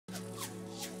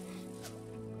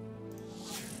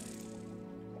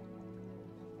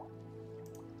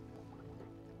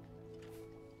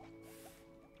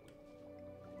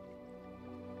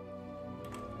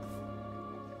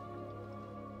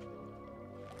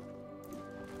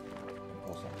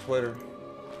Twitter,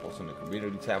 post in the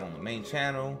community tab on the main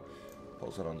channel,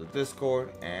 post it on the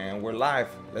Discord, and we're live.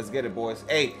 Let's get it, boys.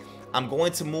 Hey, I'm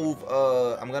going to move.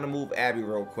 I'm gonna move Abby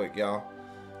real quick, y'all.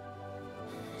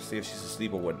 See if she's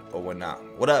asleep or what not.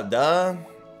 What up, duh?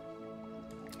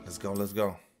 Let's go. Let's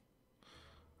go.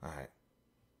 All right.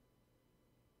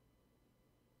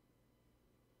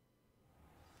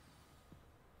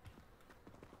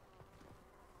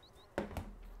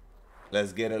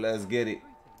 Let's get it. Let's get it.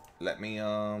 Let me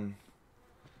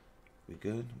we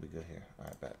good? We good here. All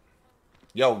right, bet.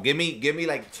 Yo, give me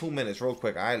like 2 minutes real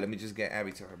quick. All right, let me just get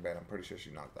Abby to her bed. I'm pretty sure she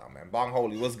knocked out, man. Bong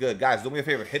Holy, what's good? Guys, do me a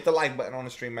favor. Hit the like button on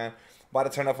the stream, man. About to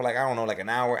turn up for like, I don't know, like an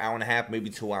hour, hour and a half, maybe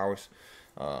 2 hours.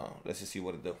 Let's just see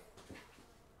what it do.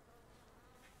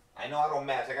 I know I don't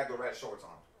match. I got the red shorts on.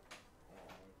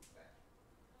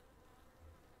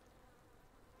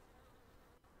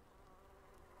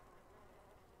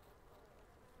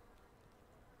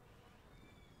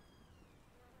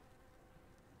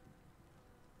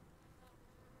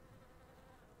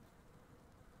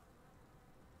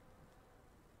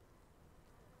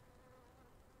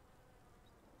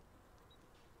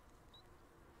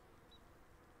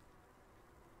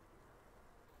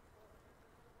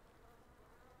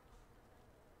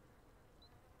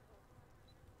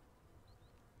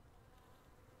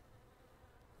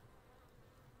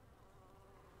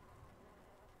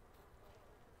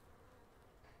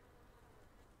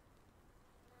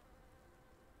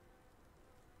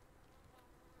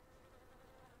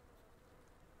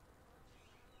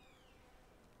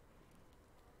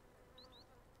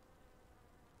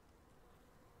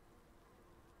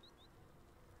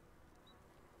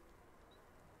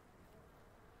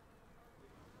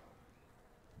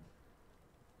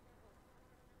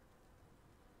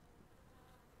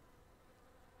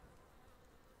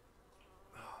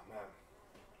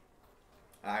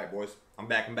 All right, boys. I'm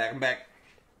back.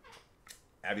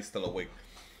 Abby's still awake.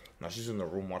 No, she's in the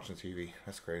room watching TV.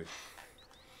 That's crazy.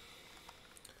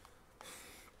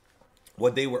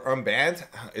 What day we're unbanned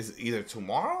is either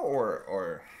tomorrow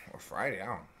or Friday.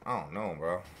 I don't know,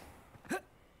 bro.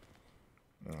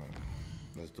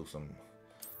 Let's do some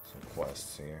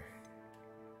quests here.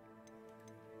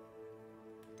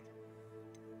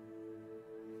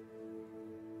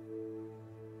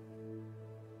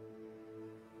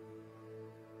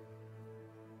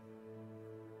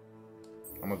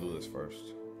 I'm gonna do this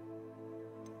first.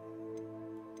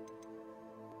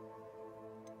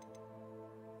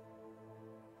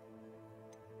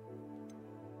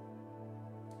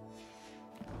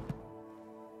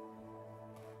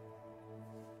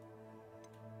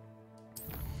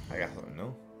 I got something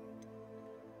new.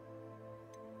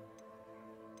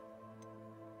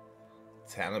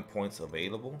 Talent points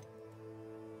available.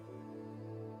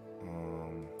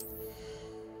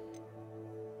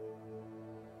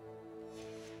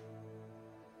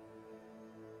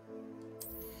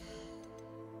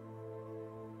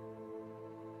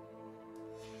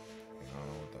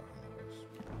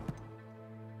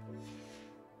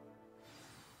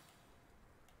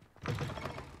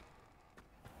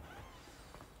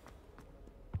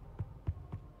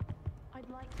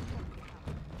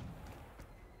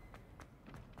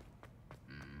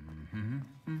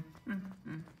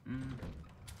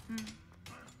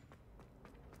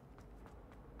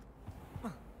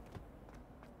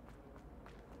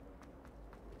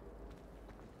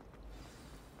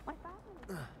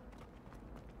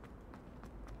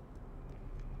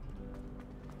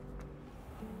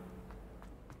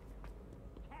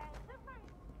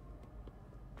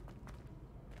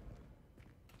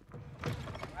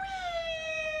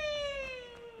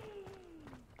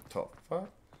 Top fuck.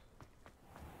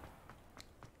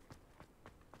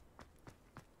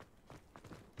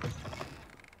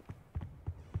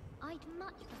 I'd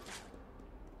much prefer.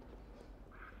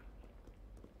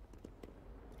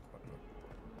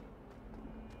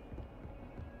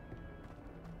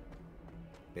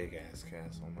 Big ass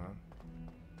castle, man.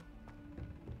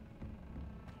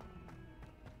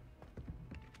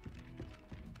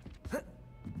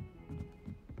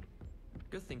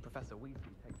 Good thing Professor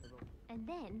Weasley takes the role. And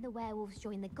then the werewolves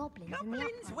join the goblins. Goblins,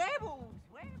 and the werewolves,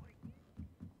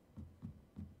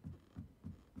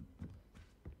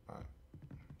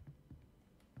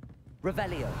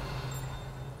 Revelio.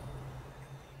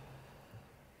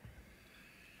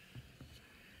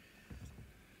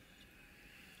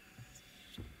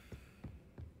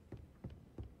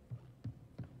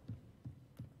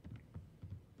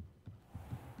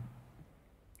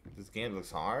 This game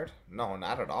looks hard. No,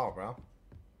 not at all, bro.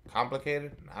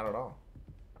 Complicated? Not at all.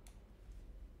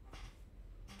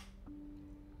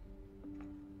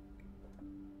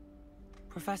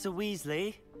 Professor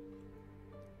Weasley?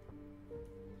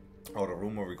 Oh, the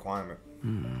room of requirement.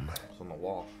 It's on the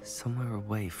wall. Somewhere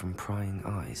away from prying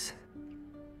eyes.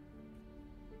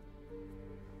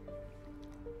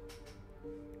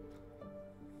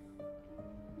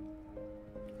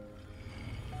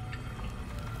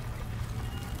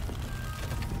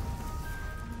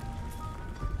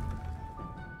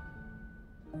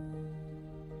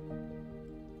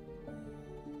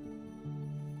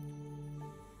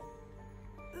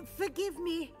 Forgive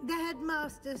me, the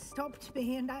headmaster stopped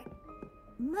me and I...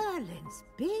 Merlin's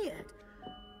beard.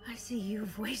 I see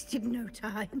you've wasted no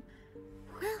time.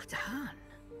 Well done.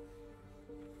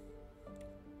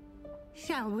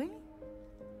 Shall we?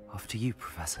 After you,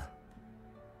 Professor.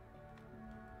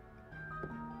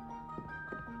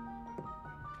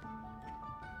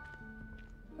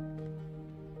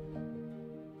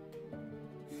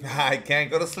 I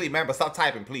can't go to sleep, man, but stop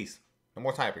typing, please. No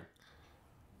more typing.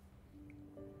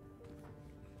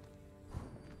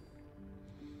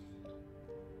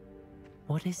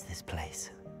 What is this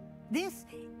place? This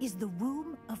is the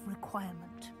Room of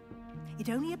Requirement. It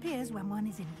only appears when one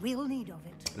is in real need of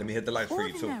it. Let me hit the lights for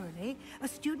you, too. Ordinarily, a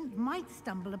student might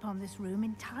stumble upon this room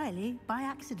entirely by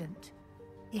accident.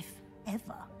 If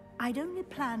ever. I'd only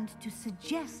planned to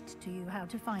suggest to you how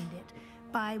to find it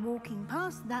by walking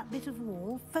past that bit of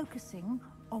wall, focusing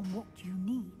on what you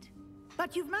need.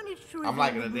 But you've managed to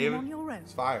reveal the room on your own.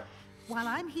 It's fire. While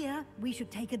I'm here, we should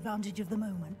take advantage of the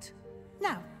moment.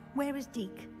 Now, where is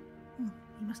Deke?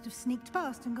 He must have sneaked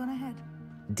past and gone ahead.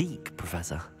 Deke,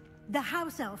 Professor. The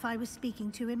house elf I was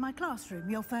speaking to in my classroom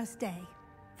your first day.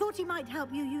 Thought he might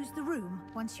help you use the room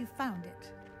once you found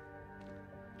it.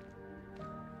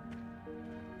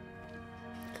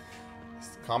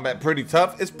 Combat pretty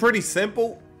tough. It's pretty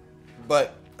simple,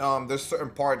 but there's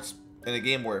certain parts in the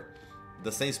game where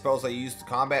the same spells that you use to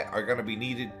combat are going to be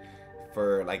needed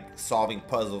for like solving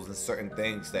puzzles and certain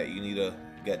things that you need to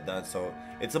get done. So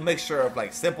it's a mixture of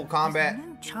like simple combat,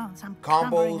 no chance I'm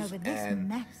combos, over this and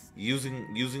mess.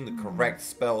 using the correct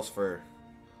spells for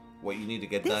what you need to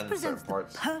get done in certain This presents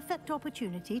parts. the perfect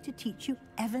opportunity to teach you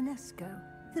Evanesco,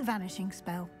 the vanishing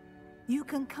spell. You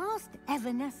can cast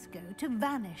Evanesco to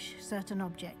vanish certain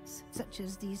objects, such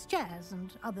as these chairs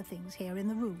and other things here in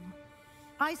the room.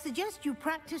 I suggest you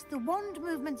practice the wand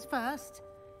movements first,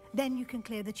 then you can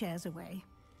clear the chairs away.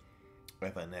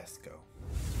 Evanesco.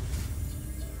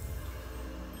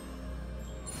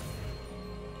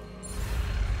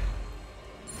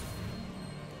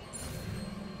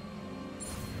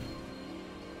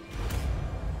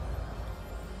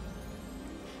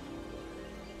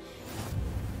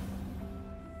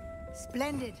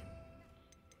 Splendid.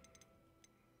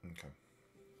 Okay.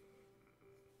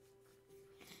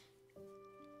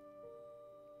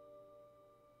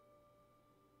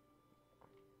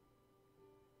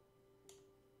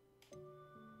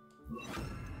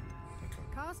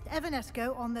 Cast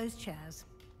Evanesco on those chairs.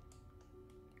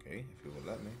 Okay, if you will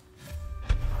let me.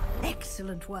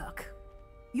 Excellent work.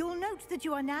 You'll note that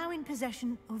you are now in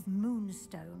possession of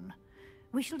Moonstone.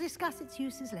 We shall discuss its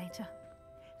uses later.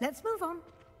 Let's move on.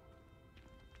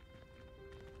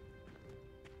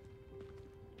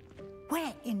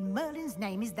 Where in Merlin's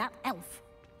name is that elf?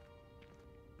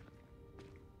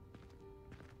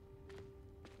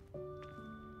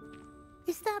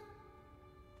 Is that...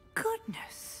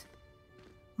 Goodness.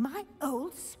 My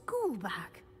old school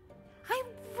bag. I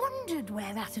wondered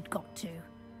where that had got to.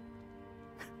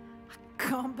 I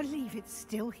can't believe it's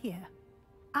still here.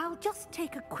 I'll just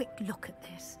take a quick look at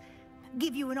this.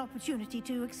 Give you an opportunity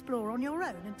to explore on your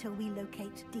own until we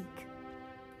locate Deke.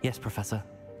 Yes, Professor.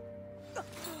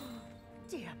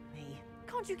 Dear me.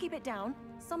 Can't you keep it down?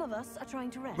 Some of us are trying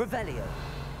to rest. Revelio.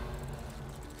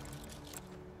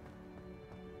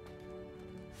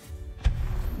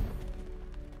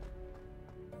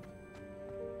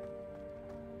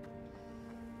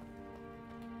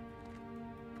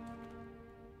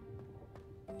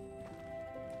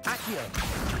 Accio.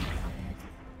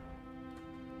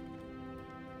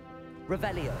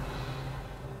 Revelio.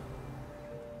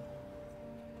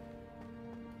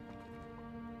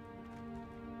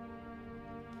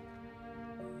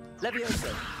 Levioso.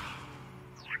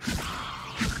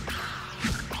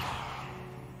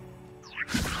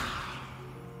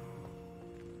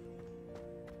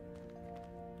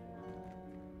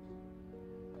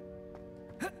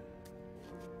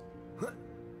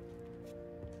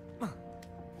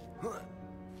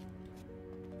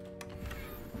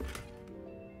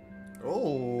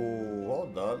 Oh,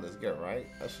 hold up. Let's get right.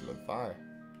 That should look fire.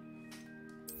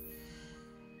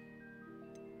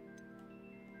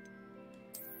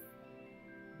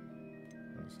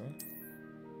 See?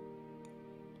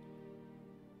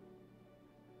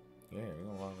 Yeah, you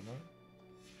gonna love it up.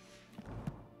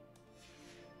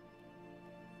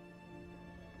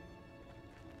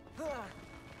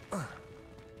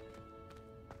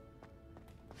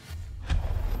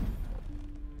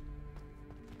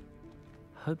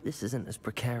 Hope this isn't as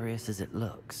precarious as it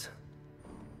looks.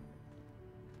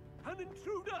 An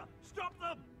intruder! Stop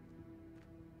them!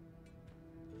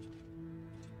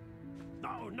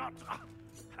 No, not...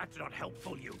 that's not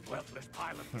helpful, you worthless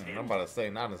pile of tin. I'm about to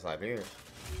say, not inside here.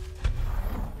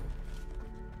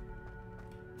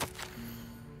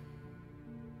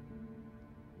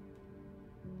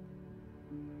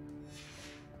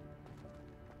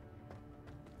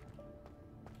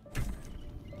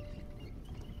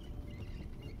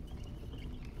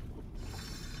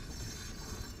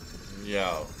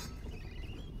 Yo.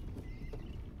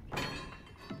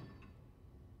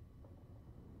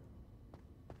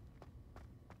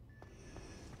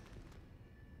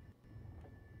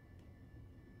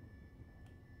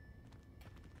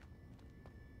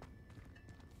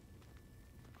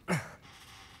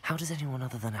 How does anyone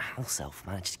other than a house elf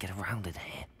manage to get around in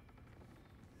here?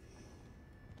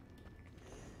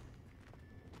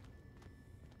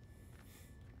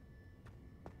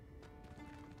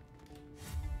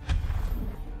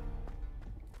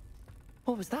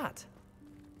 What was that?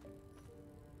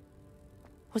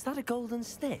 Was that a golden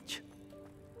snitch?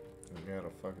 Yeah, the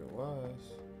fuck it was.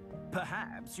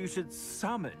 Perhaps you should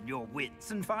summon your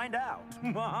wits and find out.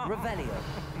 Revelio.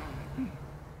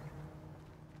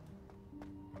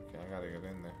 Okay, I gotta get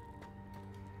in there.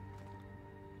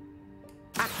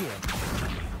 Accio.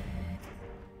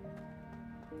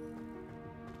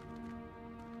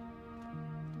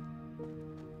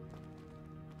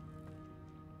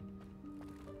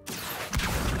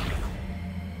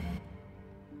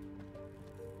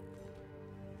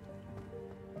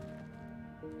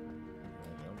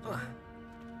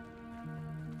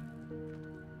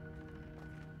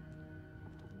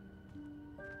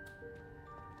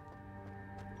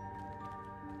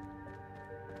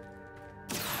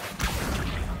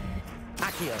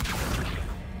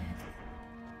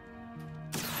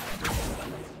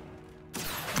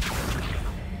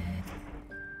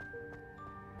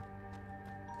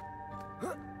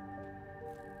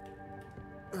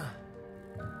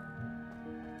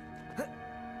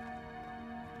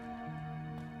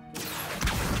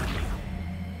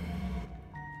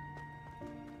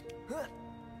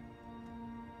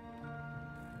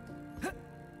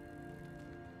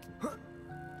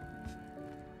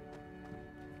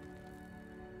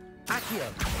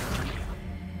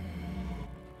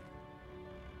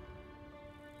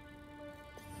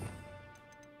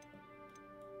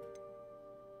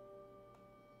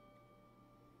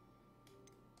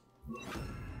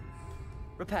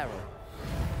 Reparo.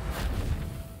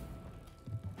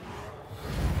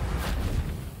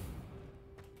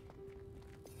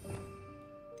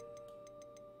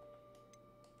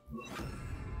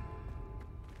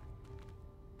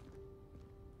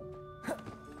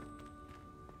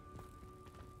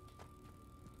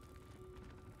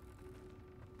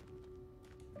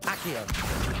 Accio.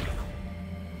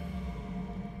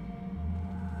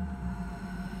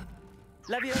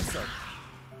 Levioso.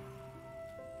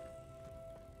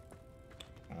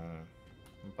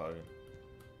 I'm bugging.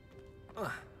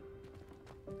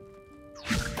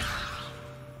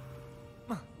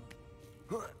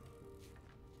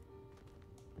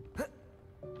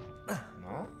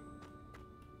 No?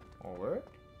 Oh, where?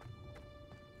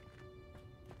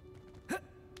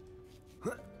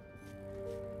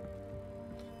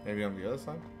 Maybe on the other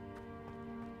side?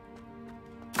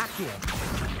 Accio.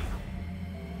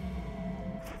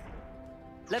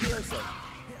 Levioso.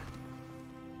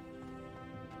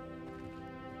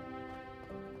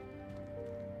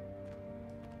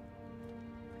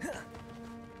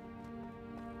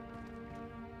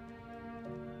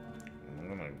 I'm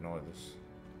gonna ignore this.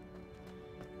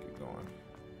 Keep going.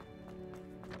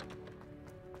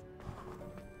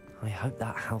 I hope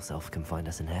that house elf can find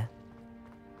us in here.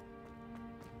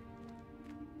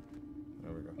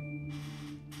 There we go.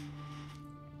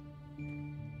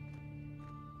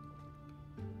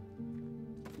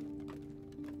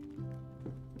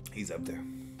 He's up there.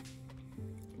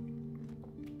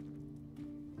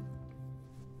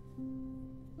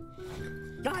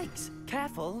 Yikes!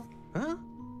 Careful! Huh?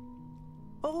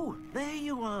 Oh, there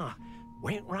you are.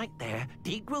 Wait right there.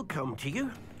 Deke will come to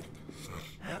you.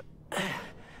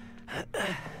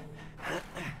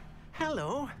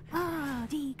 Hello. Ah,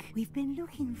 Deke, we've been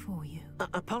looking for you.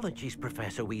 Apologies,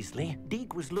 Professor Weasley.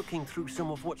 Deke was looking through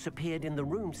some of what's appeared in the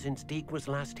room since Deke was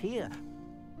last here.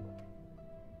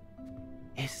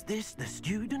 Is this the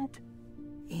student?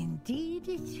 Indeed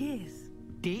it is.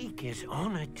 Deke is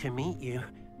honored to meet you.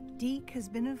 Deke has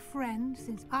been a friend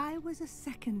since I was a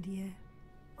second year.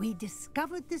 We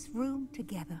discovered this room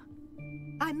together.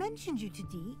 I mentioned you to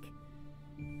Deke.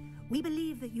 We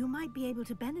believe that you might be able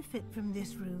to benefit from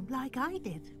this room like I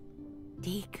did.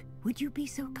 Deke, would you be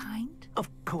so kind? Of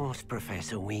course,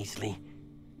 Professor Weasley.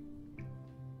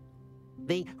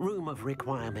 The Room of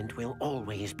Requirement will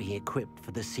always be equipped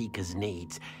for the Seeker's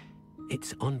needs.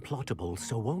 It's unplottable,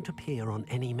 so won't appear on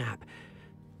any map.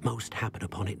 Most happen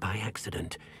upon it by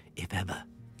accident, if ever.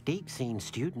 Deke's seen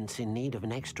students in need of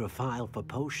an extra file for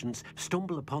potions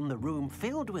stumble upon the room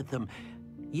filled with them.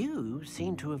 You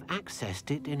seem to have accessed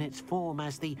it in its form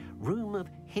as the Room of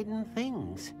Hidden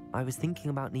Things. I was thinking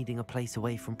about needing a place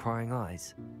away from prying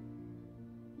eyes.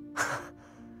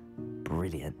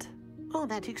 Brilliant. Oh,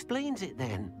 that explains it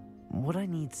then. What I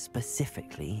need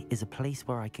specifically is a place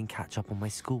where I can catch up on my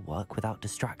schoolwork without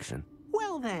distraction.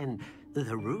 Well then,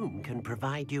 the room can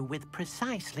provide you with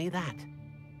precisely that.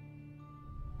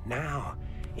 Now,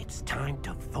 it's time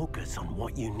to focus on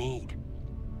what you need.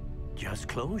 Just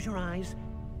close your eyes.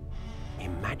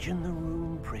 Imagine the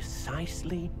room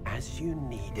precisely as you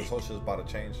need it. Social's about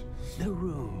to change. The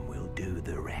room will do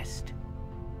the rest.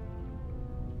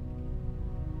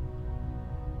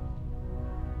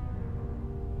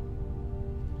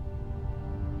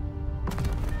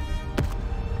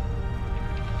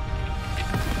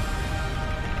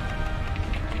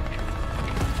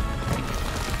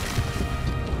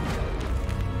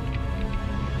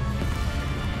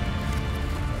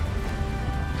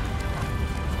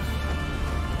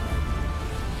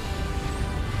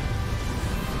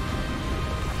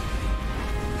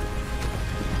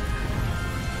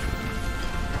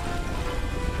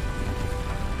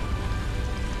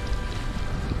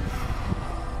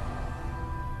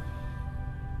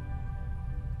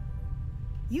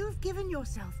 You've given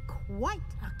yourself quite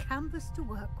a canvas to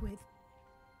work with.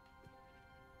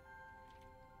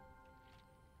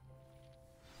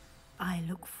 I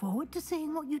look forward to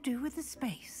seeing what you do with the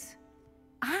space.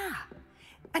 Ah,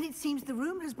 and it seems the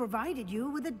room has provided you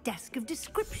with a desk of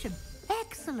description.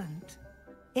 Excellent.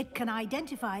 It can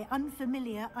identify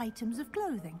unfamiliar items of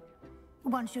clothing.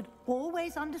 One should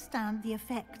always understand the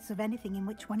effects of anything in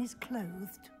which one is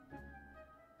clothed.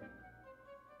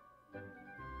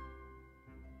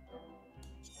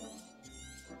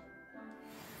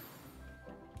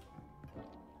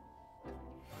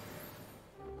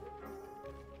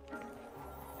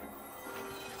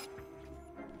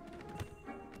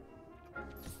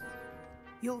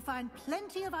 You'll find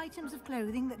plenty of items of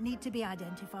clothing that need to be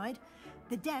identified.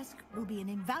 The desk will be an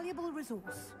invaluable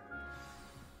resource.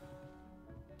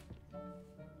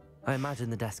 I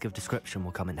imagine the desk of description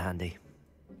will come in handy.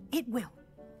 It will.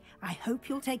 I hope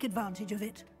you'll take advantage of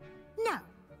it. Now,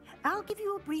 I'll give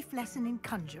you a brief lesson in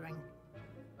conjuring.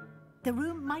 The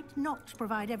room might not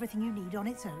provide everything you need on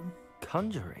its own.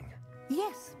 Conjuring?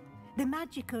 Yes, the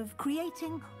magic of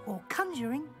creating or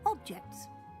conjuring objects.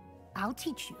 I'll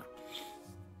teach you.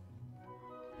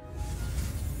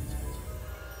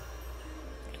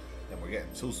 And we're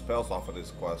getting 2 spells off of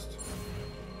this quest.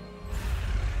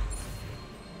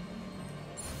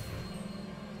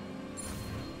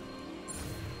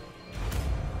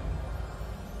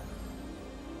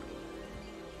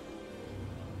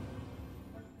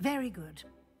 Very good.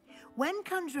 When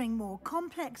conjuring more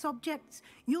complex objects,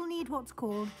 you'll need what's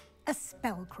called a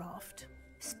spellcraft.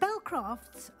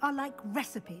 Spellcrafts are like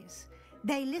recipes.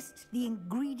 They list the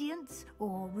ingredients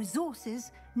or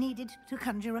resources needed to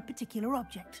conjure a particular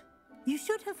object. You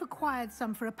should have acquired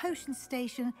some for a potion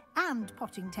station and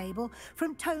potting table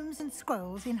from tomes and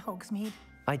scrolls in Hogsmeade.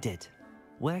 I did.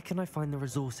 Where can I find the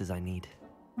resources I need?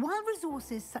 While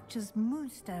resources such as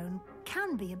Moonstone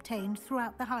can be obtained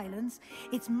throughout the Highlands,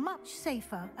 it's much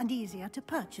safer and easier to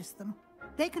purchase them.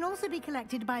 They can also be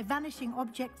collected by vanishing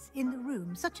objects in the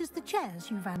room, such as the chairs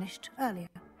you vanished earlier.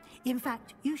 In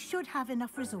fact, you should have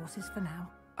enough resources for now.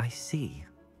 I see.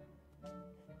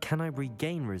 Can I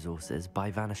regain resources by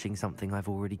vanishing something I've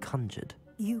already conjured?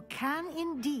 You can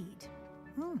indeed.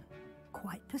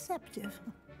 Quite perceptive.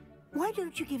 Why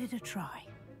don't you give it a try?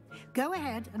 Go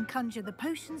ahead and conjure the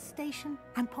potion station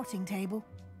and potting table.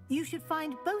 You should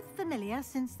find both familiar,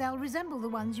 since they'll resemble the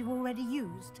ones you've already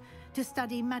used to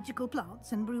study magical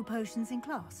plants and brew potions in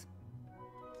class.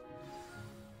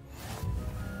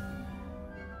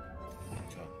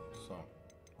 Okay, so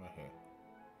right here.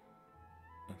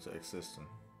 Into existence.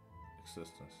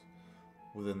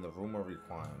 Within the room of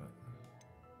requirement.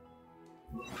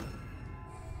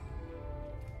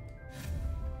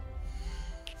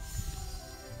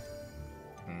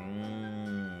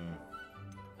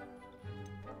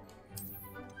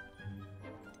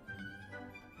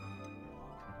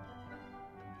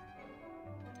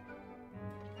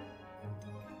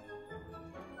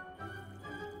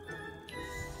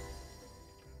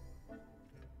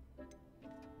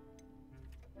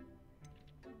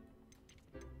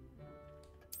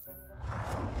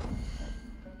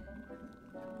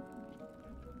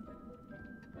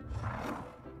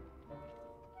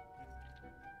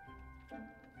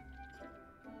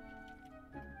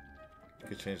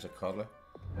 change the color.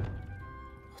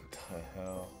 What the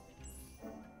hell?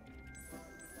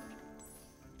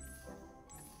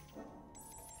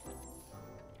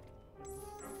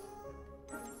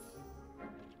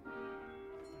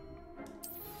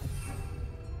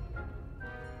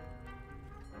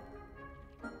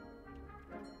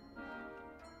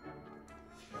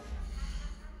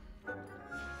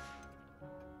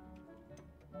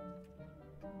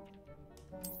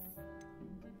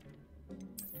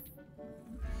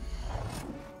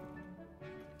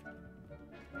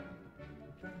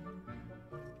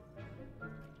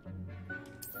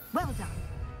 Well done.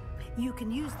 You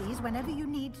can use these whenever you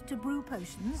need to brew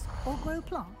potions or grow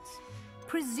plants.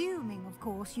 Presuming, of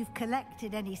course, you've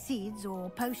collected any seeds or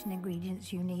potion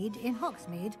ingredients you need in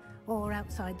Hogsmeade or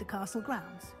outside the castle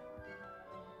grounds.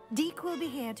 Deke will be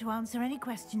here to answer any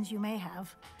questions you may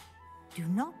have. Do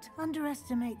not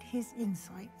underestimate his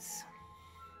insights.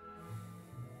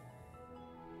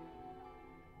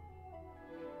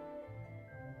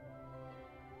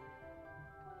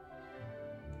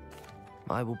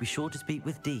 I will be sure to speak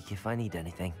with Deke if I need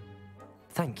anything.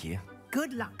 Thank you.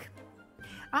 Good luck.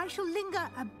 I shall linger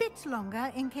a bit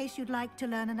longer in case you'd like to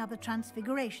learn another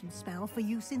transfiguration spell for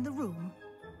use in the room.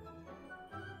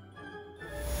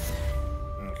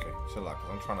 Okay, chill out,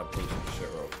 'cause I'm trying to pull some shit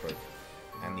real quick.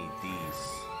 I need these.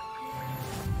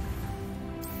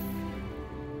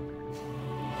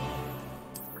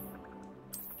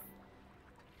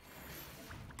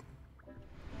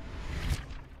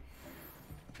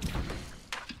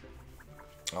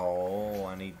 Oh,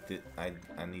 I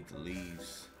need the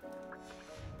leaves.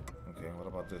 Okay, what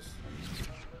about this?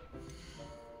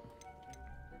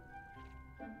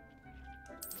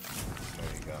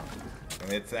 There you go.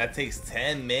 And that takes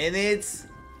 10 minutes?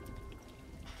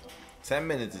 10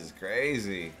 minutes is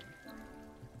crazy.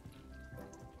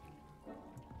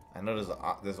 I know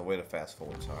there's a way to fast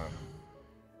forward time.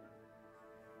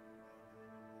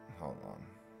 Hold on.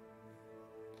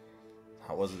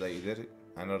 How was it that you did it?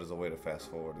 I know there's a way to fast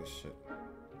forward this shit.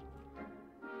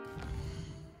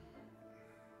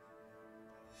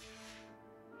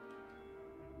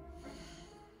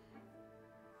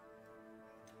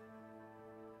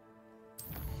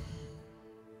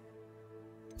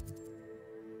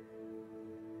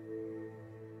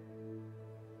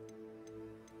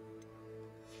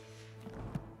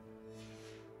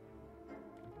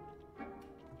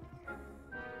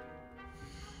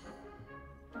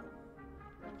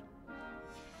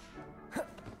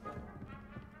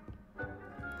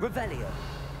 Revelio.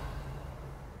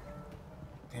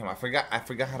 Damn, I forgot how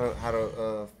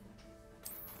to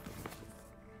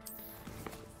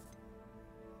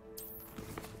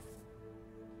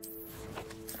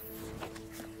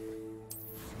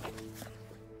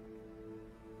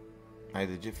I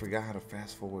legit forgot how to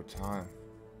fast forward time.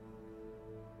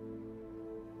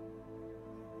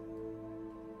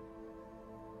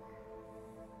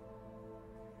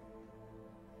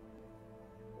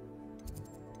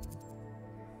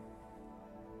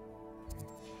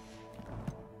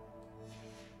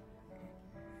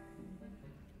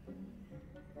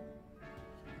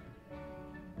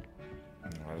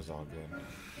 It's all good.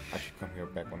 I should come here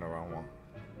back whenever I want.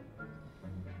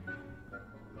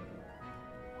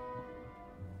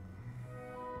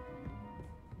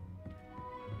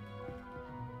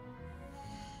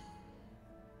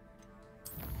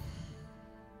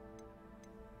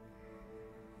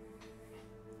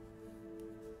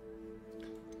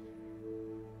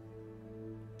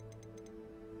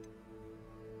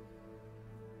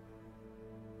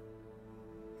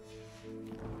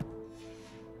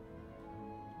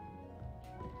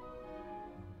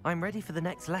 I'm ready for the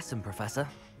next lesson, Professor.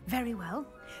 Very well.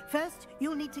 First,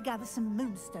 you'll need to gather some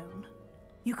moonstone.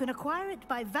 You can acquire it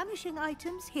by vanishing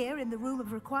items here in the Room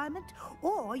of Requirement,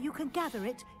 or you can gather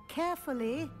it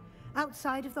carefully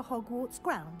outside of the Hogwarts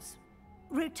grounds.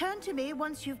 Return to me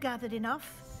once you've gathered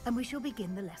enough, and we shall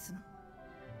begin the lesson.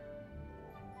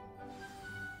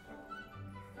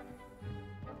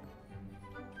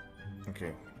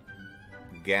 Okay.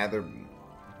 Gather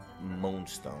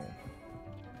moonstone.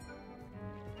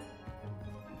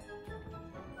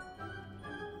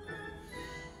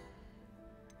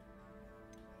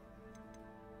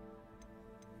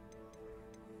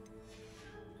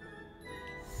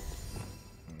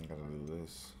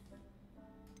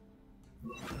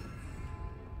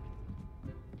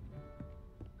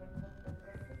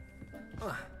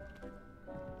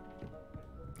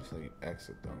 So you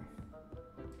exit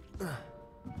though.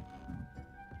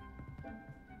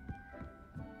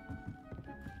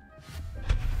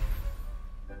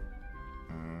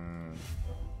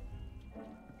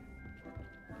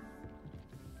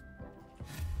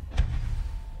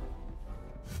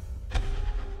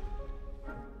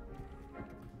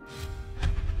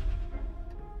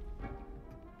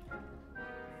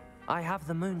 I have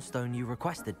the moonstone you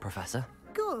requested, Professor.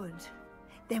 Good.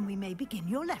 Then we may begin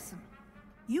your lesson.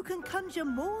 You can conjure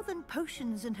more than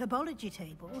potions and herbology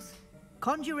tables.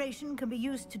 Conjuration can be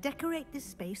used to decorate this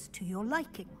space to your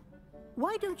liking.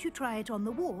 Why don't you try it on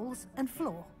the walls and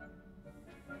floor?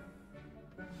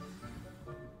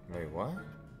 Wait, what?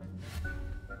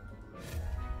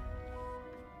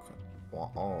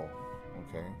 Oh,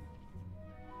 okay.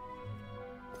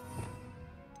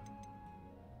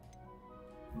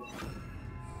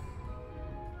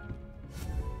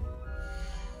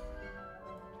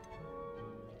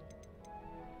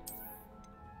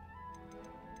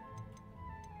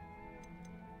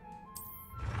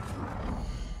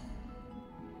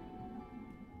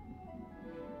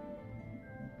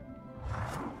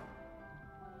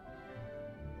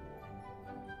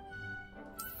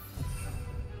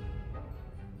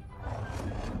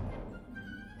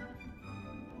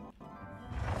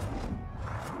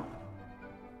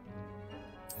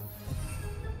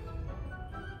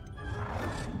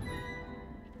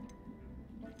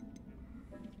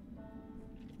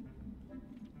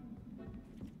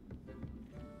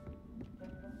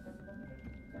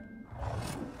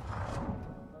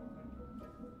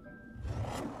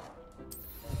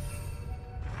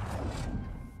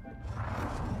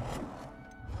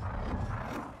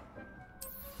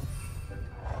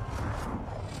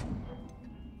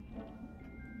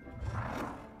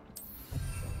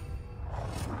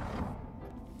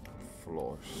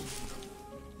 Floors.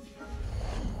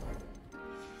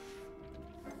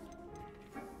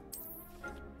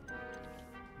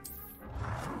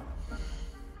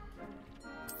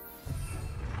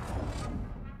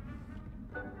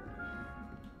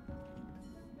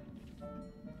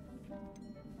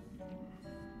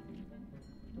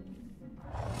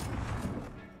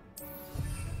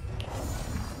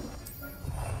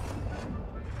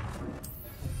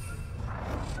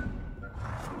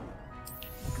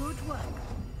 Good work.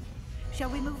 Shall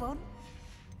we move on?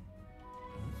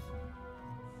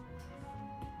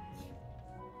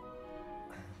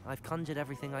 I've conjured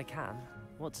everything I can.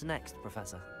 What's next,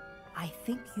 Professor? I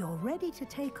think you're ready to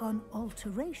take on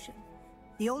alteration.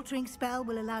 The altering spell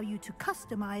will allow you to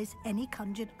customize any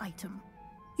conjured item.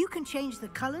 You can change the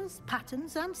colors,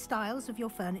 patterns, and styles of your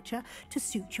furniture to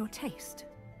suit your taste.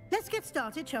 Let's get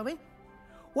started, shall we?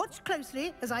 Watch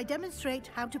closely as I demonstrate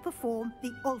how to perform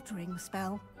the altering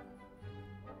spell.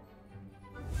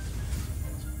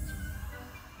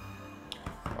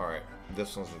 Alright,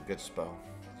 this one's a good spell.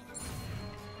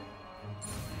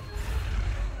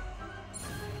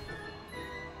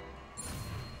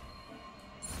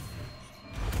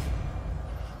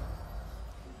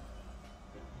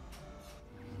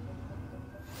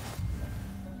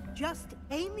 Just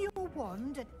aim your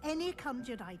wand at any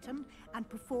conjured item and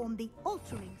perform the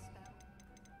altering spell.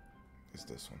 It's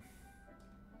this one.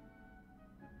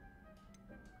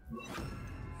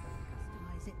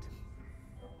 Customize it.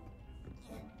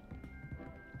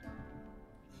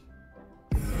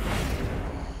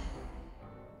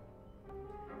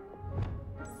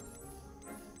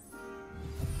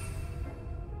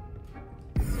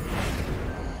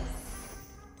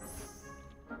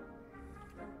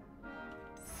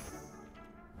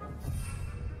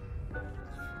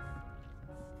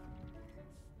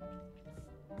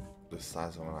 The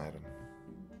size of an item.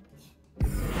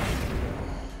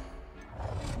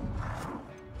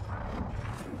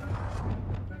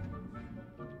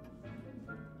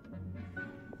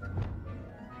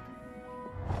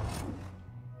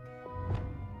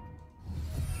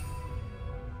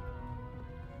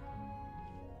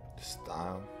 The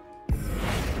style.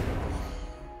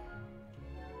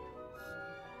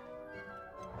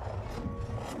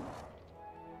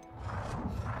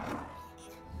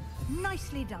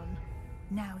 Nicely done.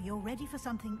 Now you're ready for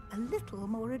something a little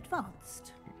more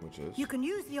advanced. Which is? You can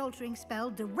use the altering spell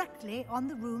directly on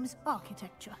the room's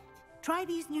architecture. Try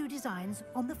these new designs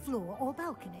on the floor or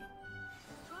balcony.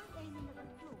 Try aiming at the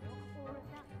floor or at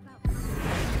that balcony.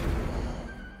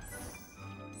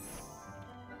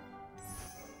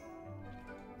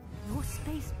 Your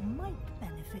space might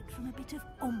benefit from a bit of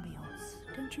ambiance,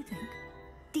 don't you think?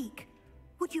 Deke,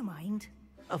 would you mind?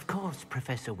 Of course,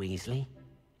 Professor Weasley.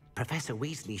 Professor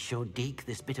Weasley showed Deke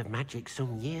this bit of magic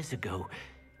some years ago.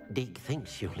 Deke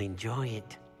thinks you'll enjoy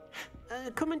it.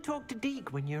 Come and talk to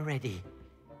Deke when you're ready.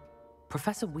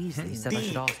 Professor Weasley said I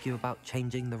should ask you about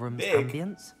changing the room's Big.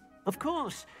 ambience. Of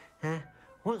course.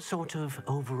 What sort of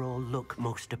overall look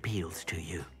most appeals to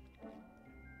you?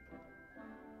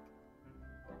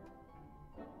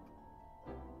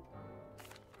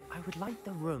 I would like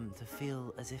the room to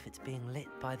feel as if it's being lit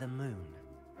by the moon.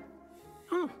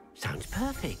 Oh, sounds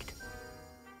perfect.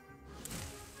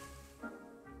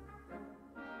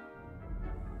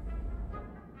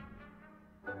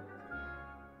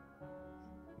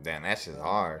 Damn, that shit's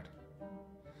hard.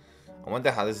 I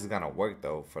wonder how this is gonna work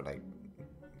though for like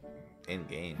in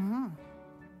game.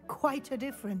 Quite a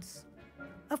difference.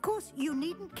 Of course, you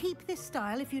needn't keep this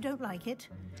style if you don't like it.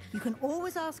 You can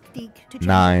always ask Deke to change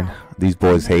 9. it out. These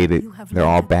boys And now hate it. you have They're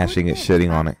learned all a good bashing it, bit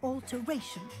shitting on about it.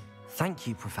 Alteration. Thank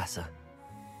you, Professor.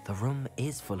 The room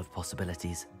is full of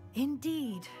possibilities.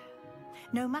 Indeed.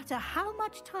 No matter how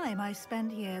much time I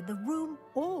spend here, the room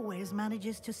always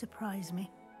manages to surprise me.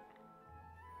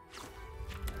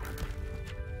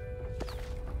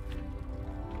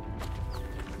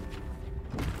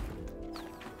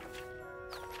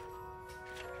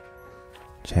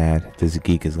 Chad, this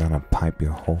geek is gonna pipe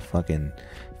your whole fucking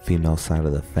female side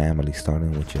of the family,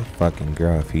 starting with your fucking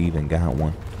girl if you even got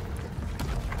one.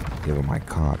 Give her my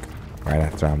cock right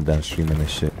after I'm done streaming this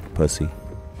shit, pussy.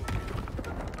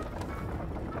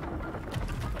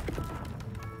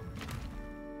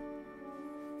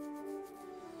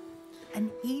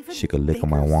 An even She could lick on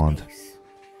my bigger wand. space.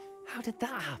 How did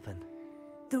that happen?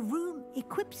 The room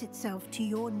equips itself to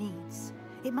your needs.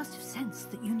 It must have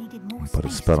sensed that you needed more Put a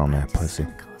space spell to on that practice pussy.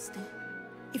 spellcasting.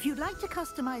 If you'd like to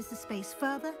customize the space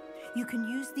further, you can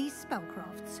use these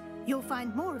spellcrafts. You'll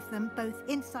find more of them both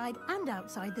inside and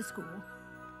outside the school.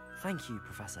 Thank you,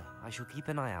 Professor. I shall keep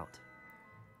an eye out.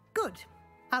 Good.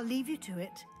 I'll leave you to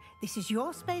it. This is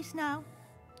your space now.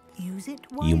 Use it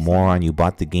wisely. You moron, you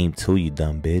bought the game too, you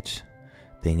dumb bitch.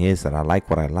 Thing is that I like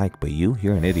what I like, but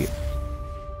you're an idiot.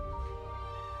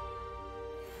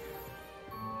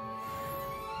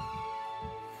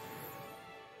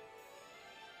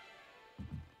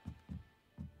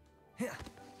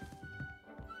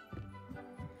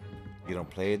 You don't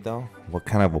play it though? What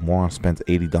kind of a moron spends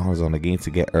 $80 on a game to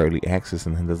get early access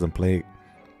and then doesn't play it?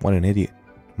 What an idiot.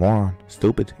 Moron.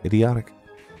 Stupid. Idiotic.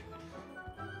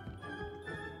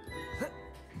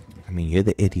 I mean, you're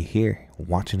the idiot here,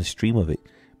 watching the stream of it.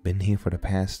 Been here for the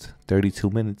past 32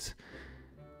 minutes.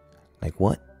 Like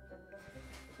what?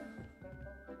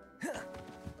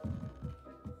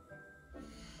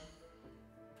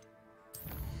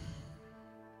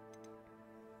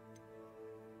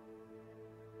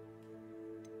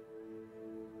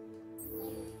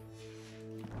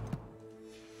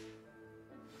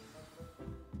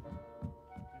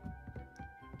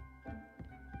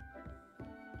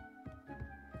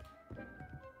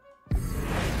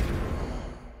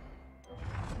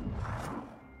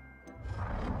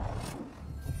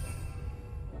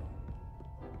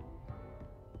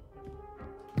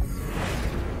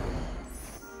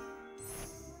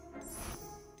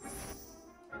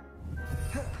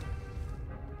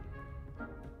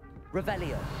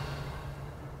 Revelio.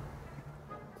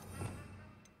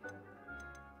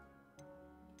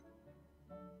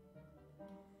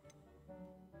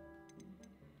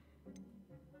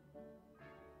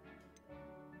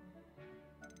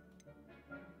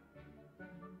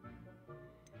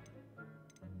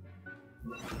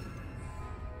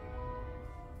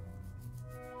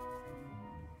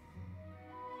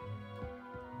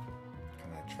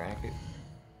 Can I track it?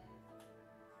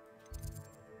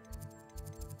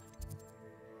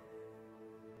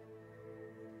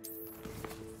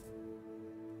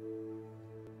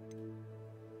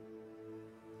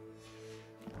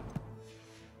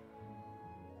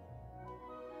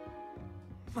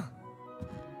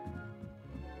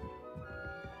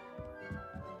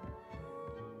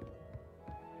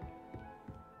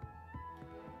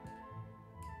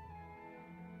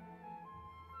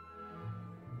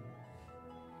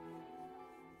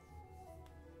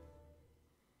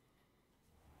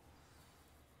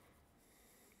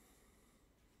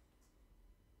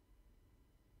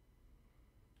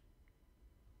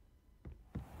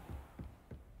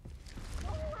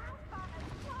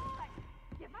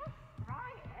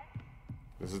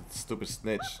 This is a stupid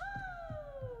snitch.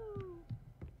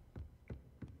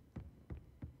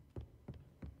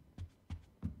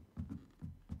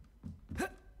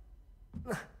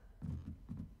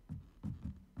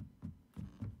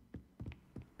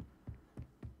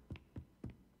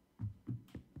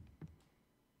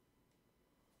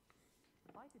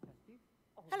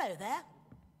 Hello there.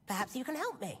 Perhaps you can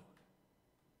help me.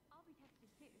 I'll be tested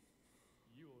too.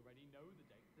 You already know the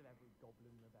dates of every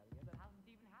goblin rebellion that hasn't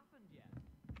even happened yet.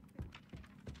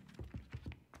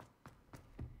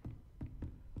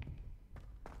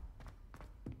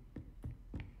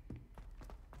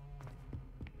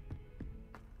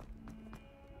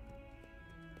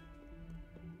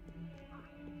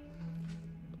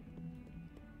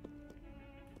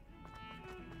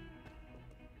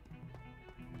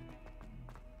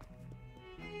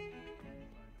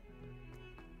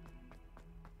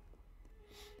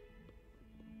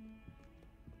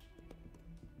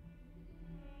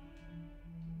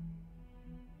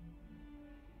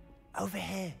 Over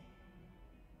here.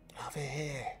 Over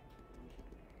here.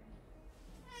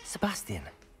 Sebastian,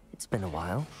 it's been a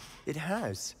while. It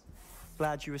has.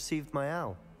 Glad you received my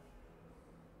owl.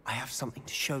 I have something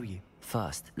to show you.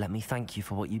 First, let me thank you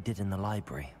for what you did in the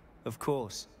library. Of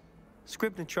course.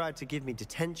 Scribner tried to give me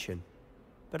detention,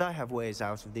 but I have ways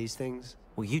out of these things.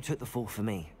 Well, you took the fall for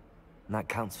me, and that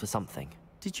counts for something.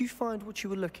 Did you find what you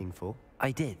were looking for?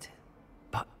 I did,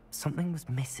 but something was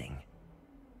missing.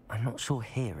 I'm not sure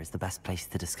here is the best place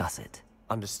to discuss it.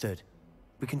 Understood.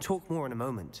 We can talk more in a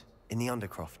moment, in the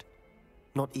Undercroft.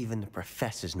 Not even the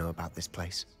professors know about this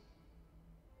place.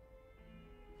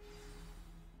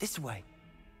 This way.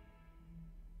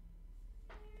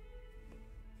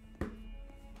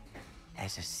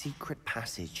 There's a secret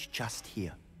passage just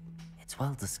here. It's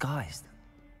well disguised.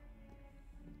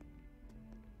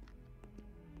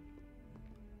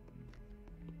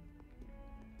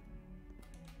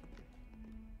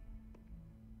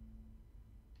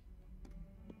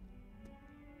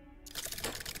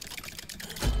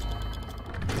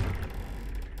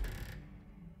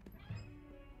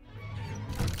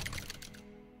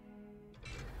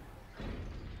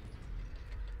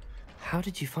 How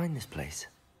did you find this place?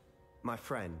 My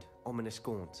friend, Ominous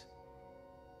Gaunt.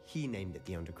 He named it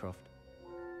the Undercroft.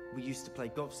 We used to play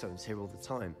gobstones here all the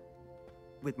time.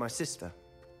 With my sister,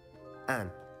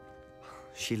 Anne.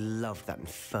 She loved that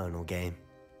infernal game.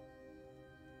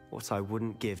 What I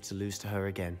wouldn't give to lose to her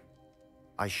again.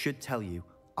 I should tell you,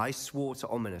 I swore to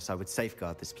Ominous I would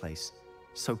safeguard this place.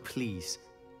 So please,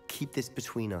 keep this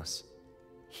between us.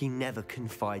 He never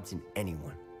confides in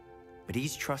anyone. But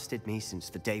he's trusted me since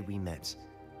the day we met.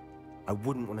 I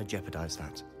wouldn't want to jeopardize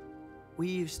that. We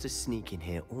used to sneak in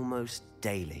here almost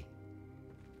daily.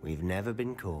 We've never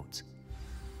been caught.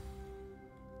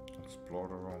 Explore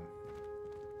the room.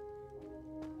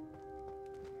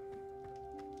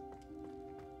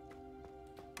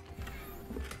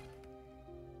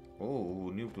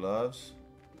 Oh, new gloves.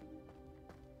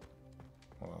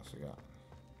 What else we got?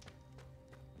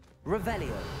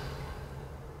 Revelio.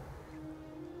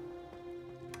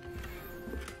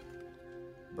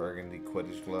 Burgundy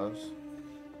Quidditch gloves.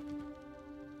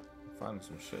 Finding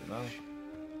some shit now.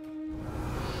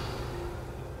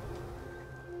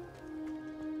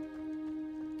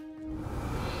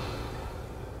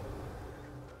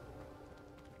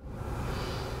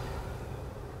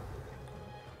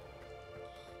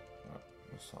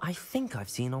 I think I've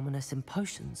seen Ominous in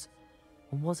potions.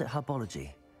 Or was it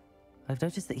herbology? I've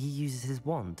noticed that he uses his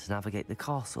wand to navigate the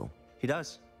castle. He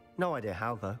does. No idea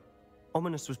how, though.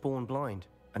 Ominous was born blind,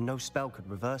 and no spell could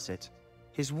reverse it.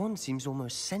 His wand seems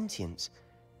almost sentient.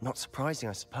 Not surprising,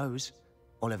 I suppose.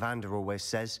 Ollivander always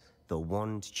says, the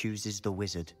wand chooses the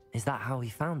wizard. Is that how he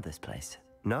found this place?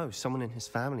 No, someone in his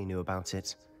family knew about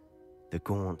it. The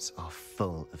Gaunts are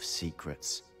full of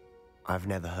secrets. I've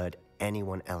never heard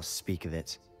anyone else speak of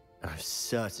it, and I've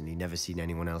certainly never seen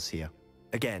anyone else here.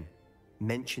 Again,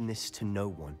 mention this to no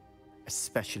one,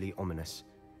 especially Ominous.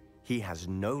 He has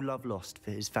no love lost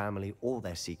for his family or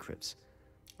their secrets.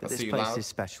 But this place is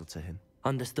special to him.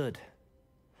 Understood.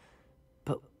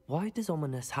 But why does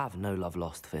Ominous have no love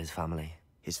lost for his family?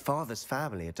 His father's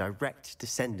family are direct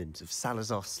descendants of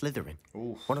Salazar Slytherin,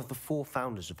 one of the 4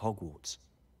 founders of Hogwarts.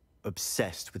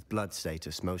 Obsessed with blood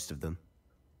status, most of them.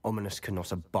 Ominous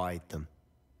cannot abide them,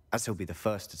 as he'll be the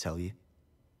first to tell you.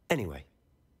 Anyway,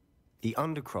 the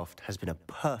Undercroft has been a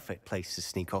perfect place to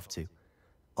sneak off to,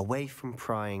 away from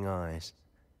prying eyes,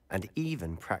 and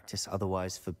even practice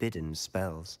otherwise forbidden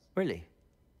spells. Really?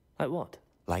 Like what?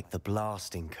 Like the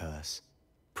blasting curse.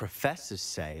 Professors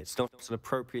say it's not an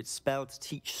appropriate spell to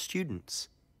teach students.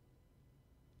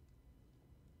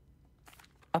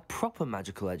 A proper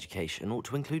magical education ought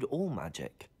to include all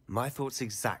magic. My thoughts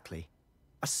exactly.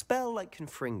 A spell like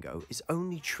Confringo is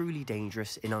only truly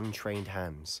dangerous in untrained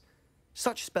hands.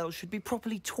 Such spells should be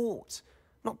properly taught,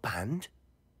 not banned.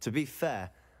 To be fair,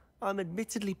 I'm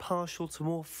admittedly partial to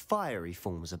more fiery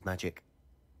forms of magic.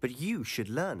 But you should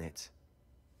learn it.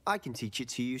 I can teach it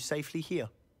to you safely here.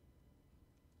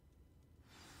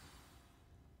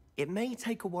 It may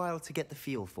take a while to get the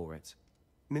feel for it.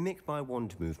 Mimic my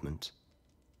wand movement.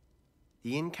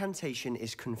 The incantation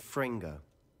is Confringo.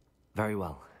 Very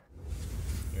well.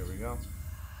 Here we go.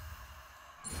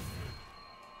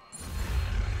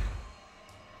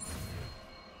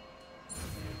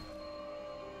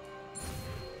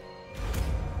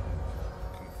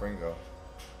 Confringo.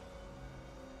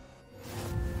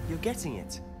 You're getting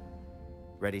it.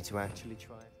 Ready to actually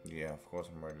try it? Yeah, of course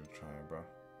I'm ready to try it, bro.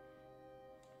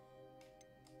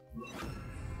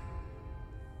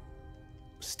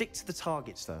 Stick to the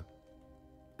targets, though.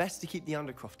 Best to keep the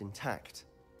Undercroft intact.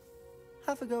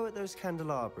 have a go at those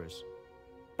candelabras.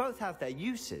 Both have their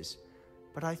uses,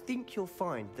 but I think you'll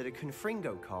find that a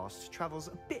Confringo cast travels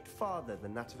a bit farther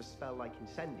than that of a spell like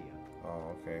Incendia.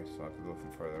 Oh, okay, so I could go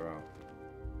from further out.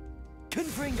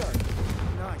 Confringo!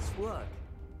 Nice work.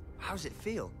 How's it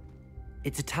feel?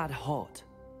 It's a tad hot.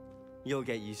 You'll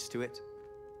get used to it.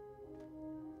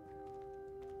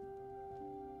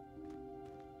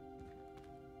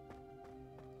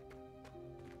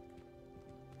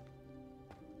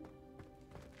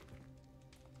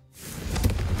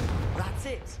 That's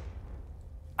it!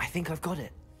 I think I've got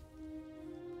it.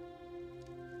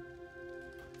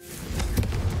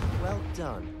 Well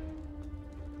done.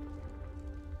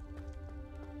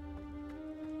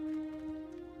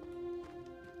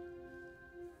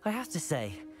 I have to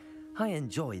say, I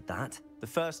enjoyed that. The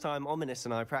first time Ominous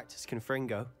and I practiced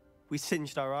Confringo, we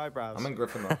singed our eyebrows. I'm in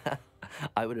Gryffindor.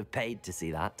 I would have paid to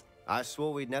see that. I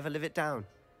swore we'd never live it down.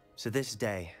 So this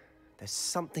day, there's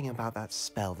something about that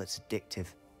spell that's addictive.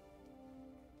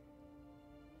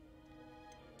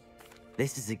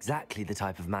 This is exactly the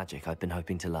type of magic I've been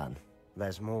hoping to learn.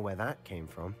 There's more where that came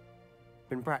from.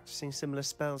 Been practicing similar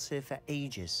spells here for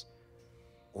ages.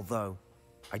 Although,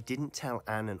 I didn't tell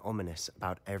Anne and Ominous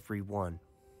about every one.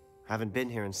 Haven't been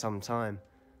here in some time.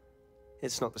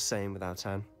 It's not the same without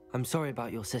Anne. I'm sorry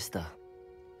about your sister.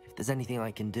 If there's anything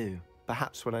I can do...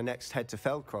 Perhaps when I next head to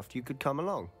Feldcroft, you could come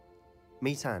along.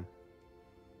 Meet Anne.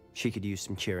 She could use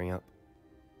some cheering up.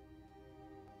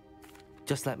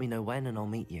 Just let me know when and I'll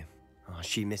meet you. Oh,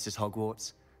 she misses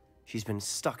Hogwarts. She's been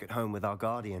stuck at home with our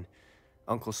guardian,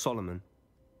 Uncle Solomon.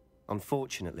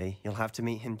 Unfortunately, you'll have to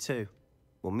meet him too.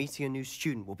 Well, meeting a new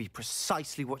student will be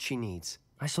precisely what she needs.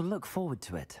 I shall look forward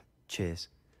to it. Cheers.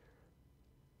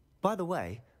 By the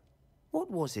way, what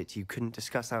was it you couldn't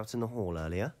discuss out in the hall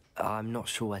earlier? I'm not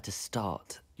sure where to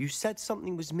start. You said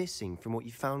something was missing from what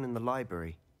you found in the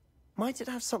library. Might it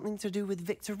have something to do with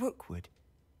Victor Rookwood?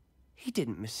 He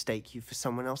didn't mistake you for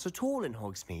someone else at all in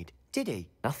Hogsmeade, did he?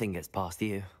 Nothing gets past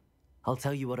you. I'll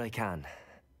tell you what I can.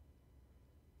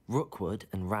 Rookwood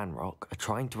and Ranrock are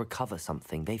trying to recover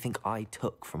something they think I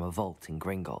took from a vault in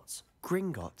Gringotts.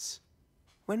 Gringotts?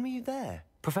 When were you there?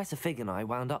 Professor Fig and I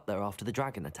wound up there after the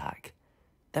dragon attack.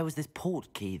 There was this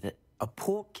port key that... A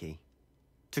port key?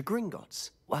 To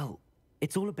Gringotts? Well,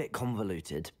 it's all a bit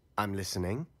convoluted. I'm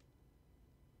listening.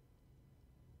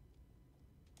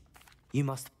 You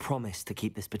must promise to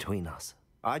keep this between us.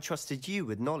 I trusted you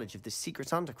with knowledge of this secret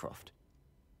Undercroft.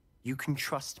 You can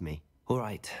trust me. All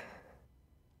right.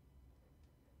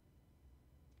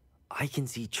 I can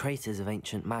see traces of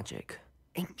ancient magic.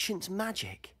 Ancient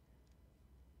magic?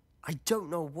 I don't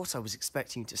know what I was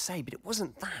expecting you to say, but it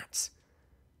wasn't that.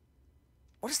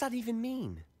 What does that even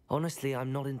mean? Honestly,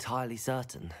 I'm not entirely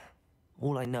certain.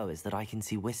 All I know is that I can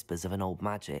see whispers of an old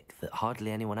magic that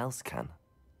hardly anyone else can.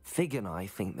 Fig and I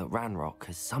think that Ranrock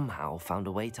has somehow found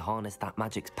a way to harness that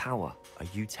magic's power. Are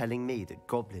you telling me that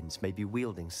goblins may be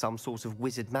wielding some sort of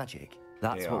wizard magic?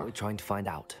 That's what we're trying to find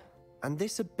out. And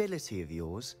this ability of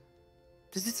yours,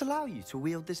 does it allow you to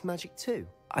wield this magic too?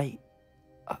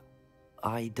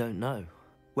 I don't know.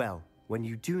 Well, when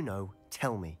you do know,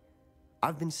 tell me.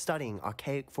 I've been studying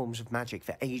archaic forms of magic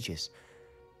for ages.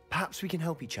 Perhaps we can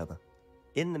help each other.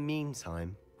 In the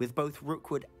meantime, with both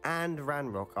Rookwood and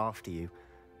Ranrock after you,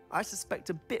 I suspect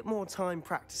a bit more time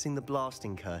practicing the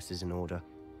blasting curse is in order.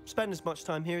 Spend as much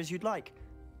time here as you'd like.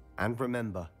 And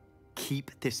remember,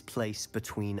 keep this place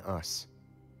between us.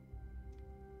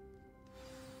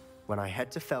 When I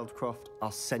head to Feldcroft,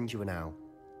 I'll send you an owl.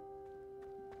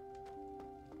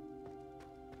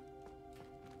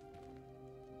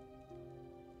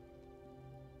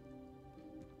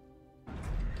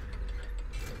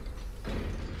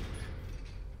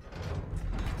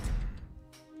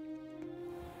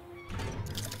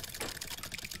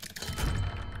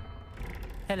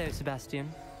 Hello,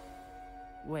 Sebastian.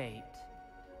 Wait.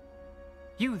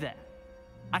 You there?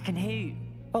 I can hear you.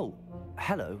 Oh,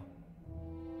 hello.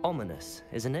 Ominous,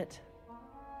 isn't it?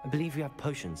 I believe we have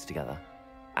potions together.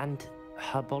 And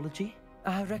herbology?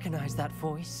 I recognize that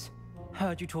voice.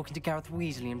 Heard you talking to Gareth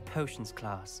Weasley in potions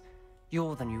class.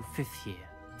 You're the new 5th year.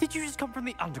 Did you just come from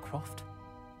the Undercroft?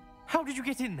 How did you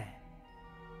get in there?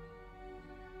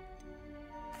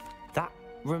 That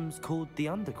room's called the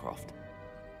Undercroft.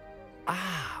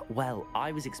 Ah, well,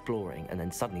 I was exploring and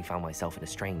then suddenly found myself in a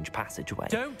strange passageway.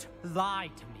 Don't lie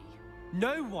to me.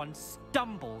 No one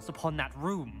stumbles upon that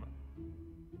room.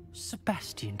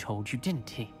 Sebastian told you, didn't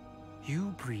he?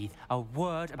 You breathe a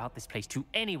word about this place to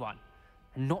anyone,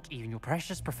 and not even your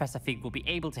precious Professor Fig will be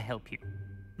able to help you.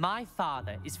 My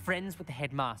father is friends with the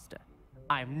headmaster.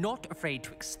 I'm not afraid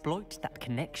to exploit that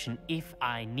connection if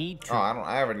I need to. Oh,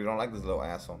 I already don't like this little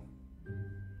asshole.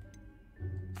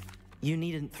 You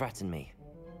needn't threaten me.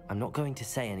 I'm not going to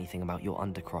say anything about your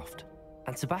Undercroft.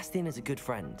 And Sebastian is a good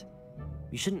friend.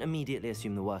 You shouldn't immediately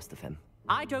assume the worst of him.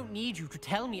 I don't need you to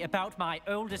tell me about my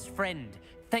oldest friend.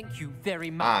 Thank you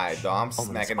very much. Alright, dog, I'm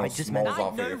smacking those smalls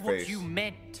off of your I know what face. you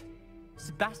meant.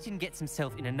 Sebastian gets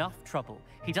himself in enough trouble.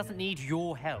 He doesn't need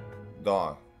your help.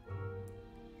 Dog.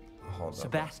 Hold up.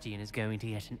 Sebastian is going to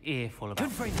get an earful about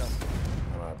Good for you.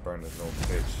 Alright, burn this little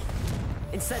bitch.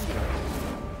 Incendio.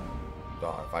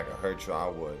 Dog, if I could hurt you, I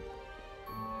would.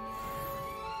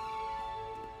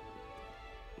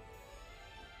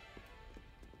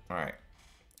 Alright.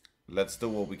 Let's do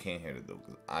what we came here to do,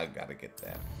 because I gotta get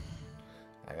that.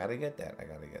 I gotta get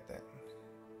that.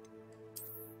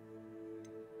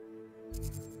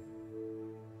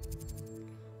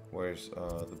 Where's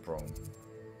the BROOM?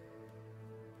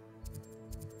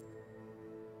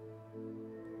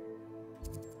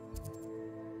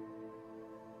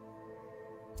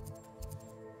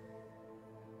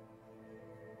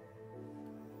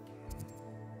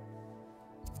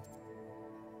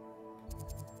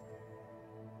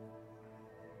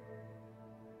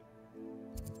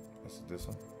 This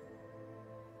one.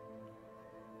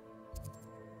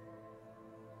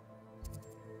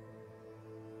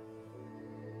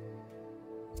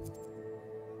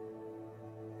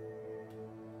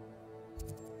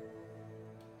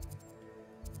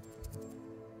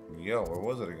 Yo, where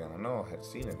was it again? I know I had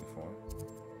seen it before.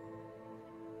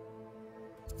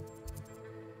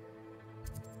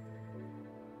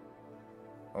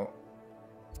 Oh.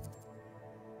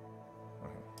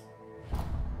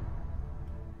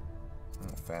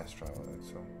 Fast travel that,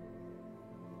 so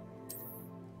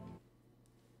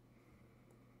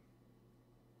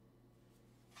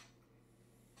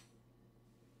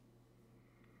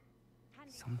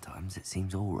Sometimes it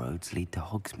seems all roads lead to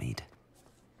Hogsmeade.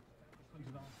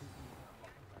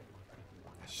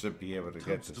 I should be able to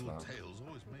get this now.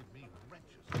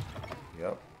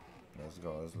 Yep. Let's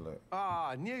go. Let's look.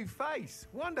 Ah, new face.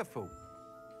 Wonderful.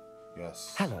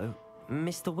 Yes. Hello,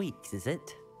 Mr. Weeks, is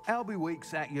it? Albie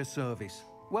Weeks at your service.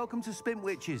 Welcome to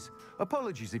Spintwitches.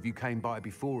 Apologies if you came by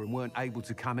before and weren't able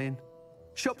to come in.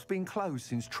 Shop's been closed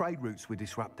since trade routes were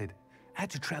disrupted. Had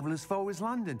to travel as far as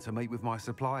London to meet with my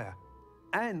supplier.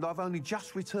 And I've only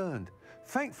just returned,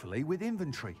 thankfully with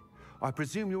inventory. I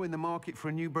presume you're in the market for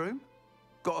a new broom?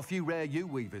 Got a few rare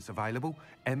U-weavers available.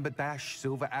 Ember Dash,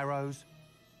 Silver Arrows.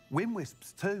 Wind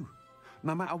Wisps too.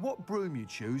 No matter what broom you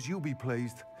choose, you'll be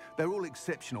pleased. They're all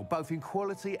exceptional, both in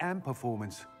quality and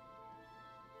performance.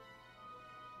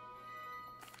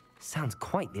 Sounds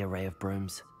quite the array of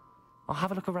brooms. I'll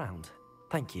have a look around.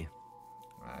 Thank you.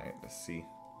 Alright, let's see.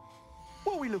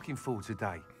 What are we looking for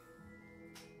today?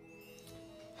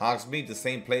 Hogsmeade, the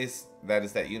same place that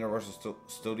is at Universal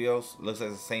Studios. Looks like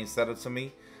the same setup to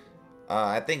me.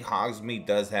 I think Hogsmeade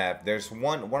does have. There's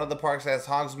one of the parks has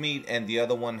Hogsmeade, and the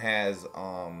other one has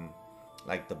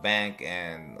like the bank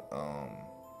and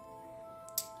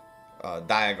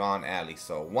Diagon Alley.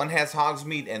 So one has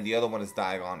Hogsmeade, and the other one is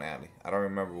Diagon Alley. I don't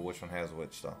remember which one has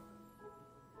which though.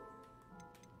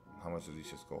 How much do these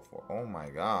just go for? Oh my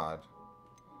god!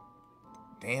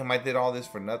 Damn, I did all this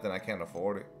for nothing. I can't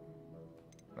afford it.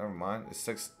 Never mind. It's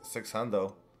six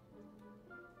hundo.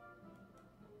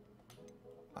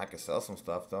 I could sell some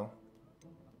stuff though.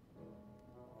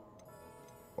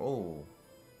 Oh.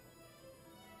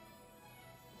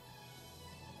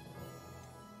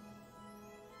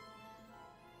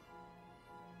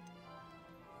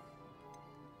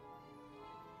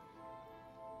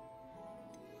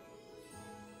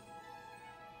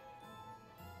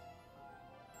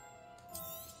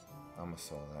 I'm gonna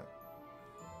sell that.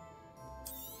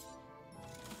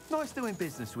 Nice doing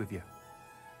business with you.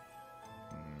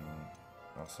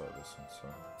 I'll sell this one, so.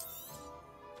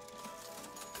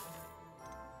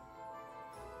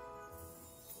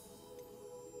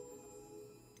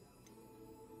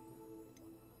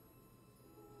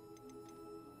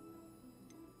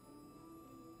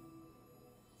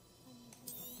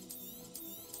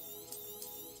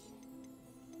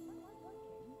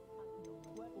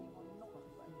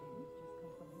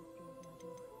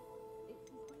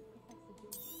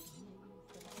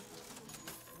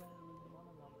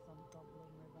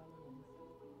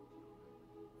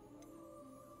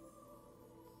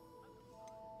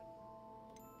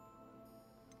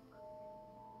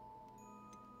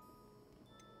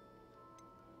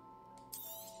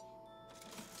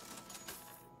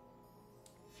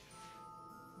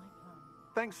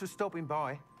 Thanks for stopping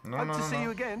by. No, Hope to see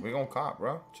you again. We're gonna cop,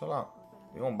 bro. Chill out.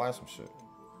 We're gonna buy some shit.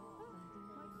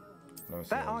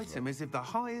 That item is of the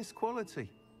highest quality.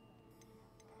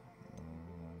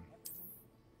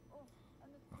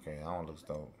 Okay, that one looks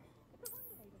dope.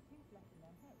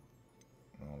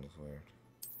 That one looks weird.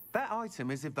 That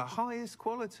item is of the highest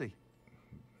quality.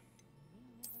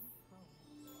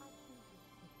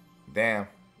 Damn,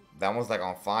 that one's like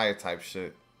on fire type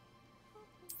shit.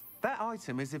 That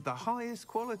item is of the highest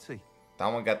quality. That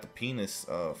one got the penis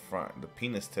front, the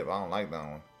penis tip. I don't like that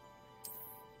one.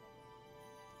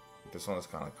 This one is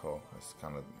kind of cool.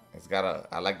 It's got a,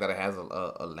 I like that it has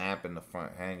a lamp in the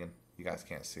front hanging. You guys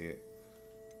can't see it.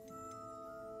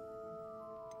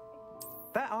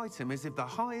 That item is of the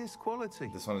highest quality.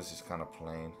 This one is just kind of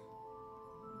plain.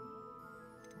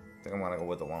 I think I'm gonna go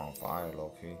with the one on fire,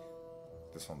 low key.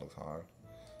 This one looks hard.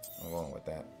 I'm going with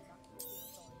that.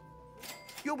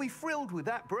 You'll be thrilled with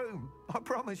that broom, I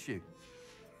promise you.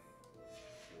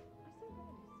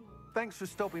 Thanks for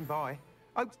stopping by.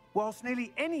 Oh, whilst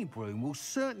nearly any broom will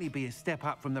certainly be a step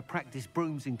up from the practice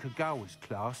brooms in Kagawa's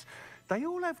class, they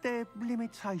all have their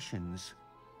limitations.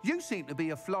 You seem to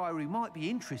be a flyer who might be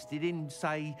interested in,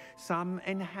 say, some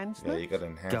enhancement. Yeah, you got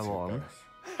enhancement. Go on.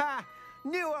 Ha!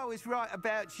 Knew I was right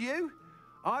about you.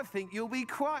 I think you'll be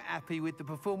quite happy with the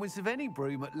performance of any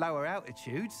broom at lower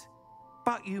altitudes.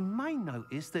 But you may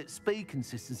notice that speed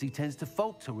consistency tends to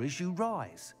falter as you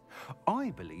rise.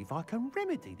 I believe I can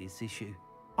remedy this issue.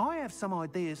 I have some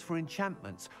ideas for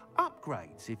enchantments,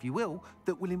 upgrades, if you will,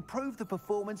 that will improve the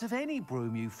performance of any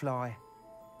broom you fly.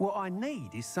 What I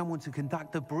need is someone to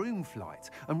conduct a broom flight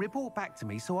and report back to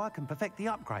me so I can perfect the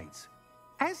upgrades.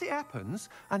 As it happens,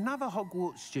 another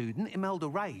Hogwarts student, Imelda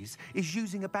Reyes, is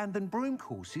using abandoned broom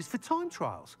courses for time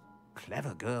trials.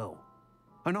 Clever girl.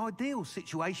 An ideal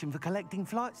situation for collecting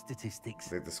flight statistics.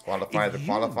 They disqualify the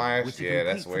qualifiers? Yeah,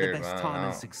 that's weird, man. For the best time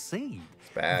and succeed,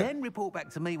 bad. then report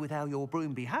back to me with how your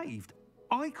broom behaved.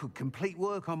 I could complete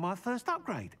work on my first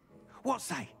upgrade. What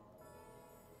say?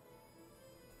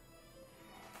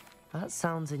 That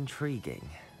sounds intriguing.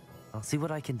 I'll see what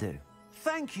I can do.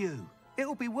 Thank you.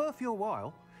 It'll be worth your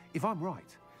while. If I'm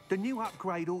right, the new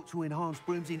upgrade ought to enhance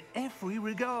brooms in every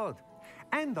regard.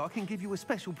 And I can give you a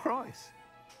special price.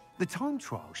 The time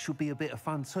trial should be a bit of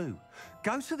fun too.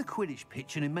 Go to the Quidditch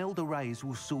pitch and Imelda Reyes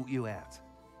will sort you out.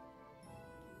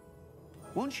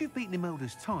 Once you've beaten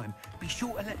Imelda's time, be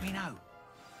sure to let me know.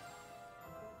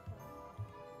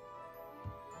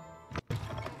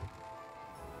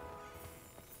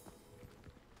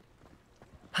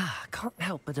 Can't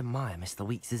help but admire Mr.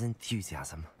 Weeks'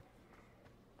 enthusiasm.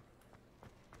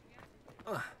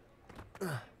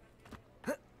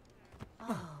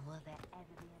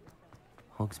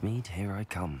 Hogsmeade, here I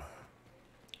come.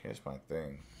 Here's my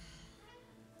thing.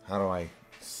 How do I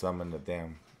summon the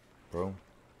damn broom?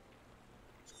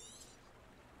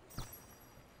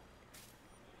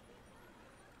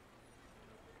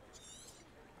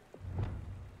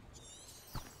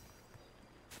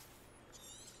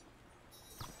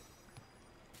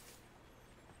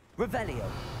 Revelio.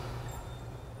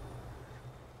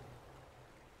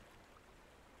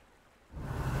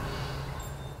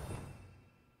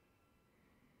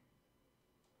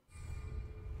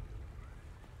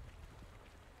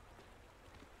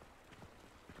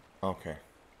 Okay.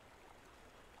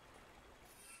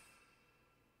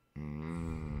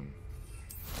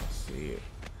 See it.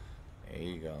 There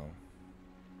you go.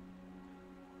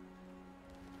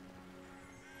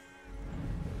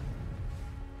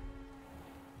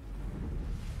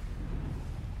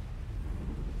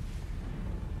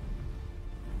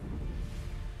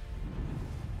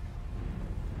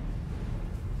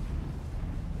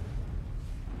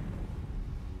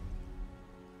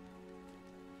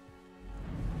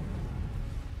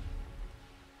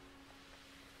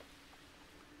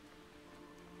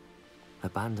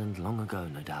 Abandoned long ago,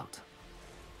 no doubt.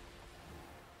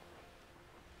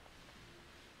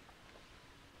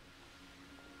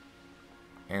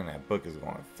 And that book is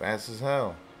going fast as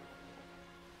hell.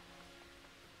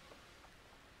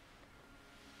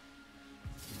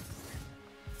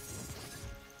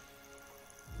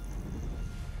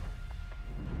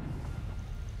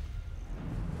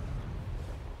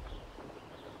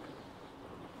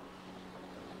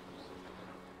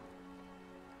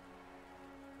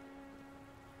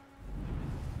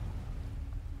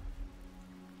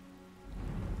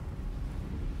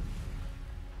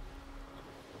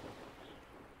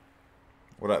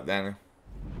 What up, Danny?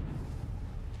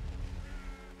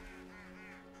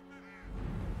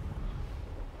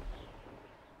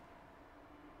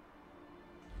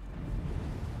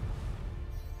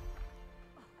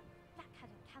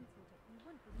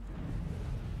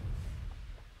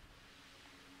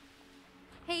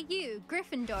 Hey you,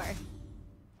 Gryffindor.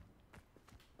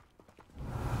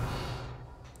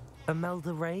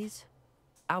 Imelda Reyes?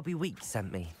 Albie Weeks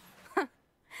sent me.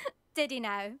 Did he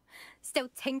now? Still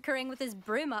tinkering with his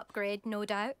broom upgrade, no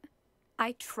doubt.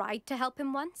 I tried to help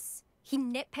him once. He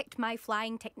nitpicked my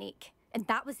flying technique, and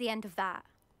that was the end of that.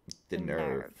 The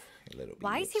nerve. Little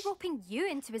Why is he bitch. roping you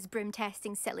into his broom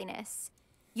testing silliness?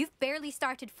 You've barely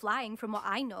started flying from what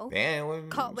I know. Damn, what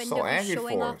Caught you wind so of him angry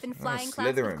showing for? off in flying class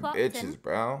with Slithering Clopton. bitches,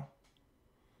 bro.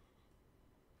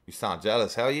 You sound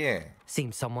jealous. Hell yeah.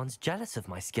 Seems someone's jealous of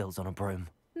my skills on a broom.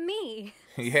 Me?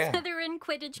 Yeah. Slytherin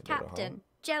Quidditch captain.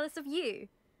 Jealous of you?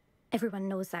 Everyone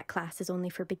knows that class is only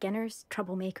for beginners,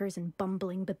 troublemakers, and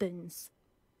bumbling baboons.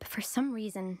 But for some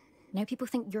reason, now people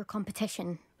think you're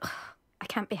competition. Ugh, I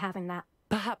can't be having that.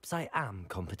 Perhaps I am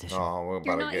competition. Oh, we're about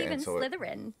You're to not get even into it.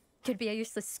 Slytherin. Could be a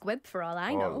useless squib for all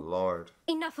I know. Oh, Lord.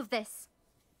 Enough of this.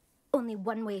 Only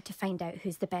one way to find out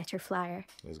who's the better flyer.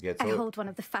 Let's get to I it. hold one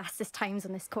of the fastest times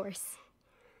on this course.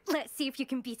 Let's see if you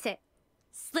can beat it.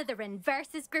 Slytherin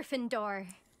versus Gryffindor.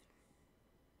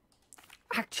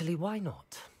 Actually, why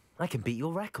not? I can beat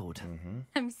your record.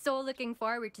 I'm so looking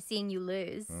forward to seeing you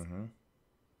lose.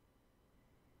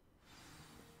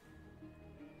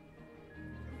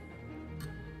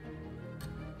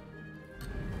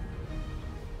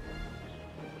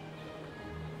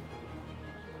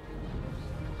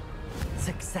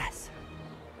 Success.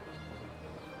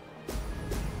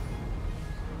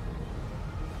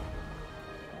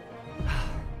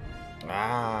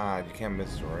 Ah, you can't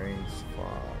miss the rings.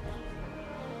 Fuck.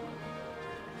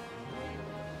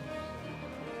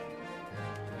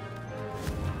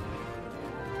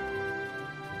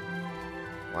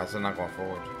 Why is it not going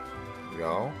forward?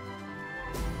 Yo.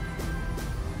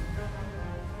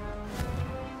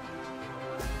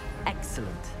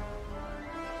 Excellent.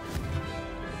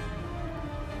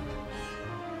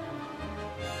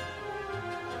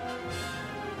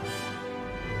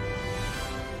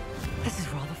 This is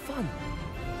rather fun.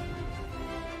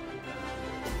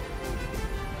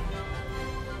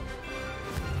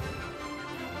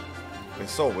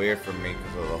 It's so weird for me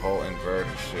because of the whole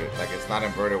inverted shit. Like, it's not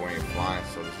inverted when you're flying,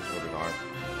 so this is really hard.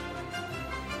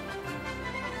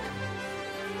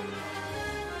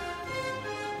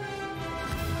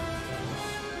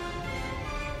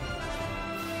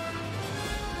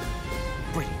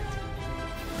 Brilliant.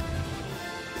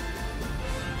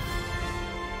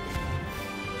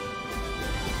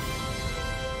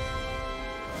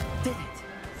 Did it.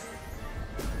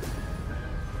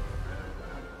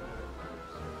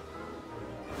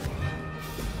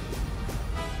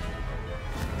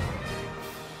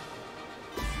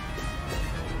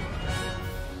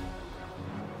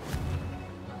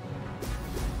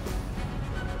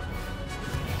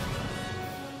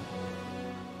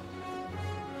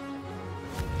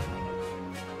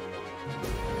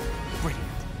 Brilliant.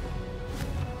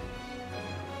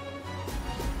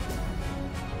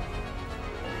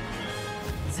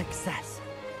 Success.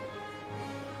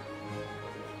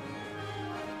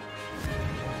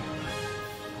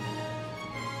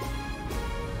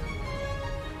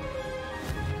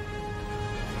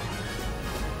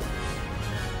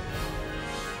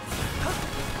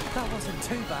 That wasn't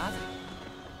too bad.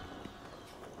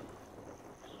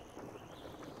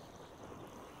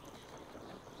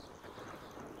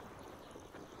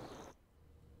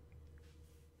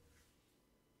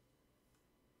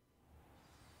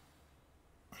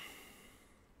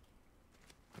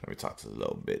 Let me talk to the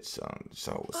little bitch.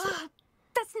 So what's up?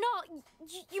 That's not...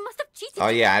 You must have cheated. Oh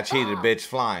yeah, I cheated, bitch.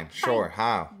 Flying. Sure.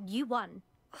 How? You won.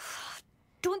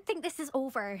 Don't think this is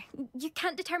over. You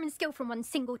can't determine skill from one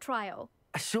single trial.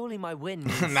 Surely my win.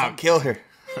 Now kill her.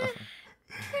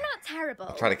 You're not terrible.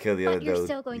 Try to kill the other but you're dude.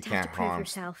 still going You to have to can't prove harm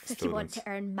yourself if you want students. to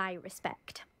earn my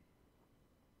respect.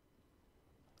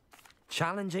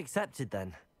 Challenge accepted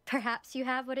then. Perhaps you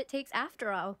have what it takes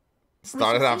after all.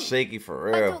 Started shall off see. shaky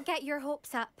for But real. don't get your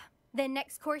hopes up. The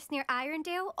next course near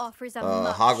Irondale offers a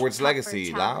much Hogwarts tougher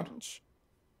Legacy, loud. challenge.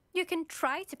 You can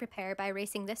try to prepare by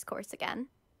racing this course again.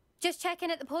 Just check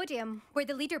in at the podium, where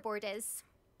the leaderboard is.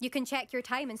 You can check your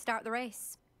time and start the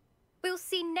race. We'll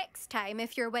see next time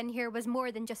if your win here was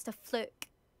more than just a fluke.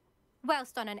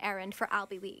 Whilst on an errand for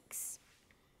Albie Weeks.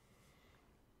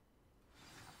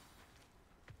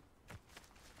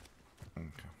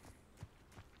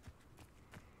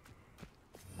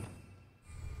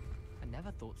 I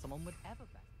never thought someone would ever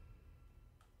bet.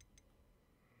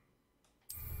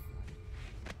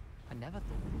 I never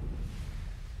thought.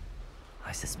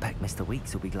 I suspect Mr.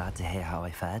 Weeks will be glad to hear how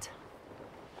I fared.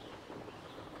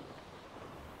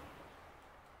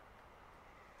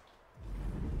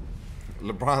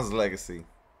 LeBron's legacy.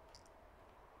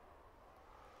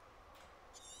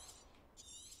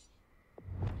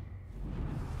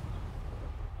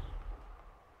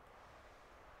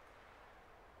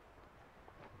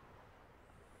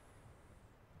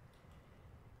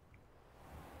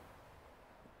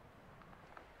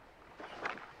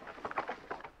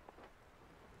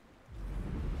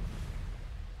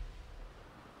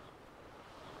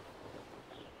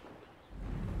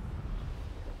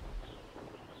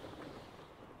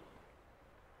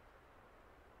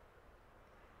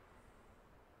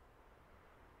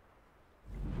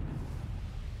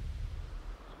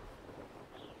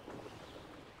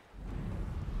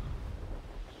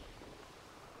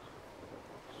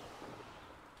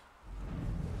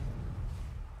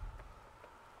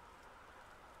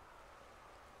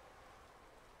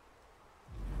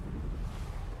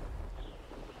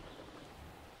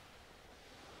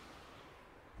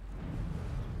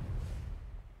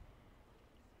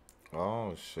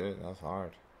 Oh shit, that's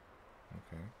hard.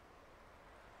 Okay.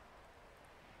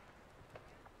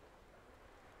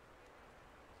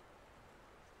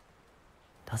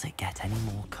 Does it get any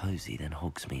more cozy than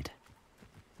Hogsmeade?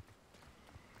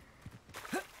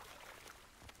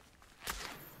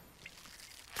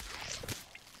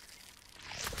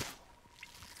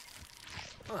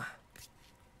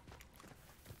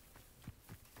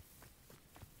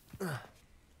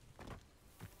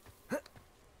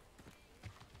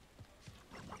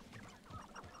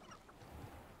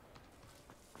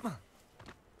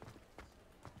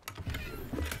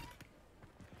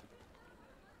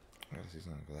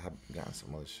 I have gotten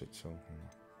some other shit too.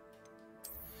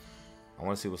 I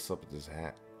want to see what's up with this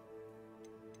hat.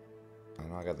 I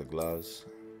know I got the gloves.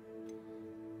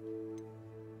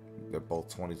 They're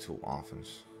both 22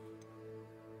 offense.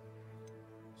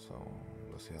 So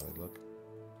let's see how they look.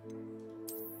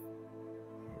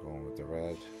 I'm going with the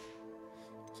red.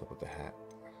 What's up with the hat?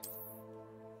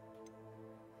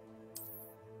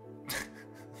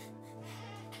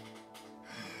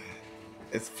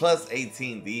 It's plus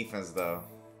 18 defense though.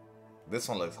 This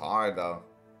one looks hard though.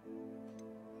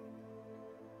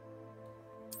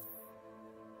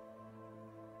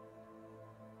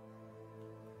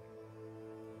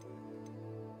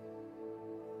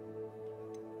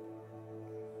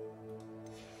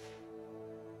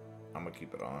 I'm gonna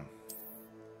keep it on.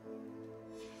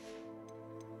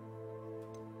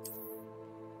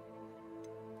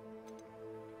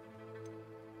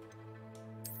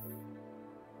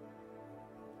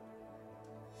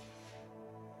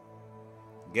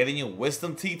 Getting your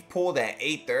wisdom teeth pulled at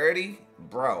 8:30?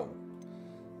 Bro,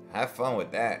 have fun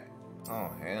with that. Oh,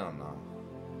 hell no.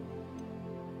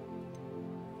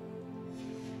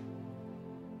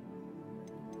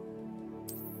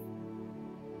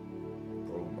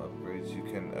 Broom upgrades. You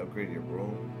can upgrade your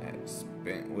broom at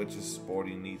Spintwitch's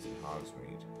Sporting Needs in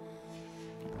Hogsmeade.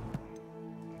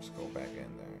 Let's go back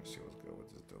in there and see what's good with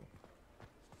this dude.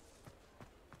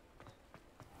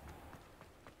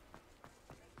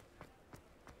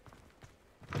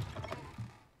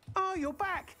 Oh, you're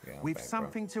back. Yeah, with back,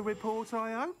 something to report,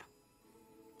 I hope?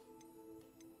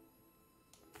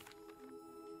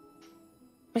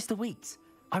 Mr. Weeks,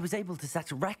 I was able to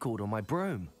set a record on my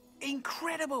broom.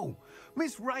 Incredible!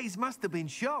 Miss Reyes must have been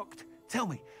shocked. Tell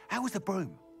me, how was the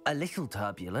broom? A little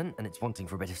turbulent, and it's wanting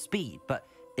for a bit of speed, but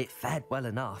it fared well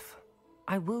enough.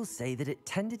 I will say that it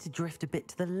tended to drift a bit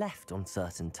to the left on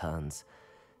certain turns.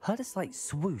 Heard a slight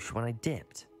swoosh when I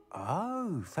dipped.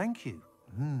 Oh, thank you.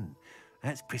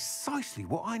 That's precisely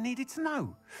what I needed to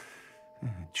know.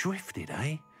 Drifted,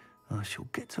 eh? I shall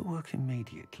get to work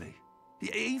immediately.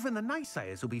 Even the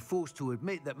naysayers will be forced to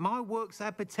admit that my work's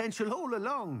had potential all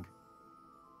along.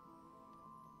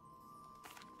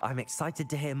 I'm excited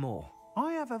to hear more.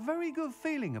 I have a very good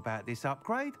feeling about this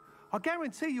upgrade. I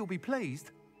guarantee you'll be pleased.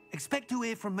 Expect to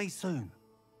hear from me soon.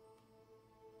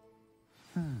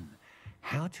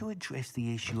 How to address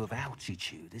the issue of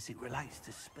altitude as it relates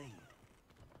to speed?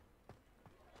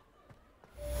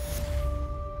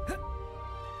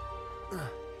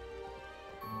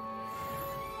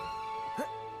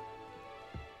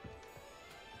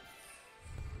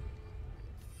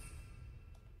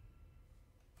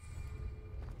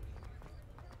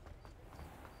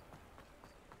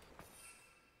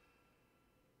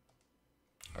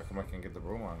 How come I can't get the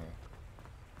broom on here?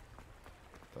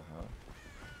 What the hell?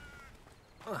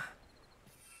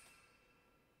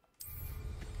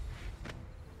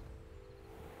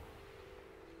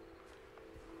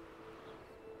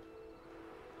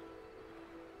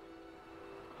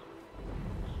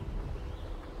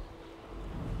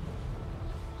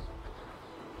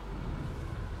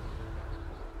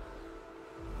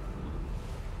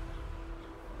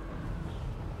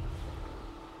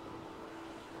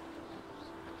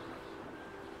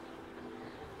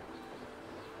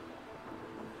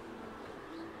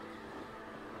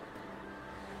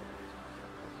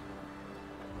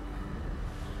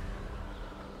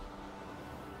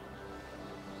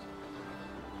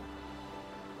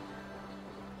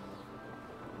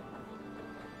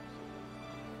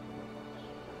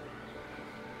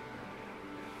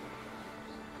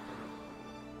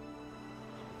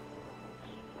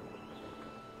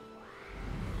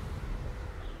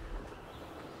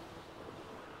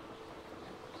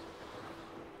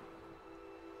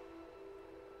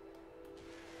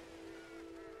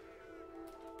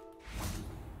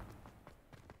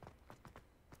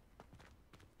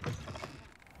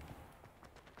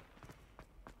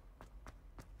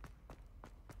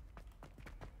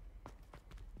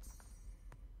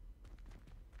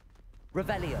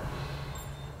 Revelio.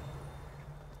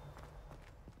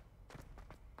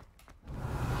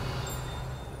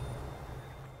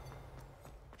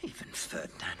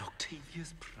 Ferdinand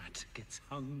Octavius Pratt gets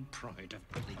hung pride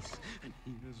of place, and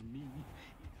here's me.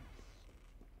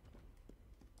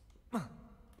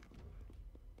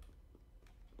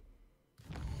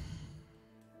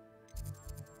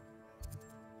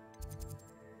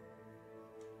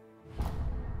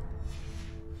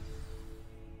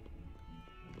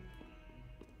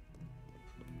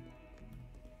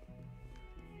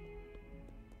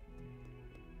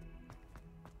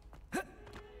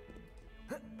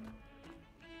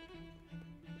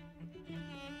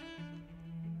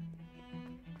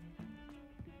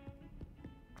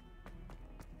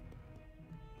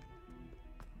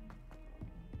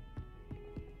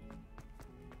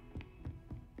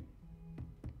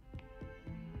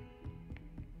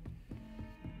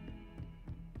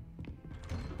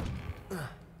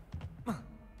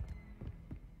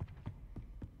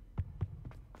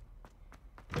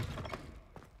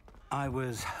 I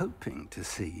was hoping to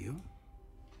see you.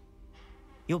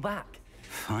 You're back.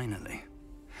 Finally.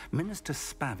 Minister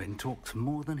Spavin talks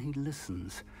more than he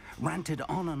listens. Ranted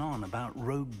on and on about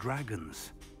rogue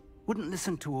dragons. Wouldn't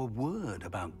listen to a word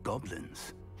about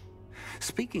goblins.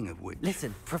 Speaking of which...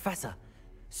 Listen, Professor.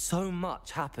 So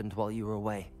much happened while you were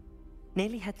away.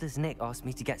 Nearly Headless Nick asked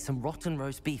me to get some rotten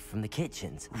roast beef from the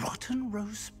kitchens. Rotten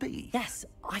roast beef? Yes,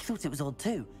 I thought it was odd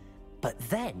too. But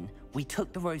then, we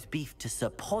took the roast beef to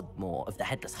Sir Podmore of the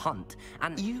Headless Hunt,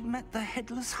 and... You met the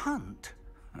Headless Hunt?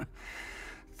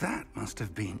 That must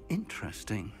have been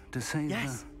interesting, to say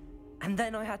Yes. And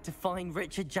then I had to find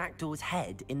Richard Jackdaw's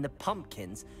head in the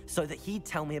pumpkins so that he'd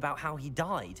tell me about how he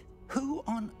died. Who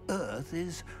on earth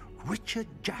is Richard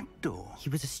Jackdaw? He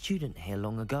was a student here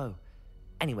long ago.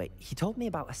 Anyway, he told me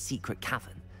about a secret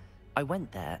cavern. I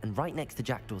went there, and right next to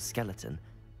Jackdaw's skeleton,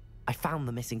 I found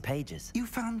the missing pages. You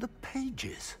found the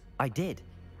pages? I did.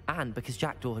 And because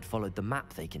Jackdaw had followed the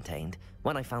map they contained,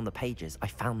 when I found the pages, I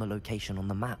found the location on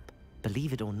the map.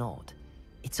 Believe it or not,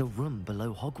 it's a room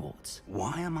below Hogwarts.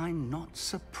 Why am I not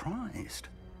surprised?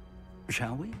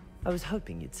 Shall we? I was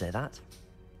hoping you'd say that.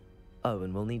 Oh,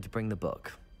 and we'll need to bring the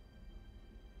book.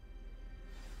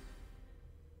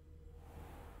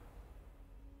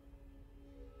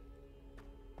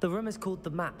 The room is called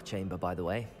the Map Chamber, by the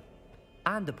way.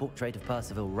 And a portrait of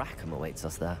Percival Rackham awaits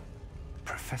us there.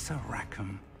 Professor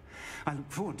Rackham. I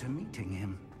look forward to meeting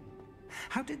him.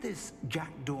 How did this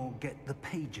Jackdaw get the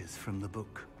pages from the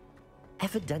book?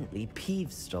 Evidently,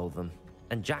 Peeves stole them,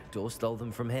 and Jackdaw stole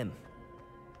them from him.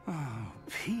 Oh,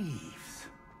 Peeves.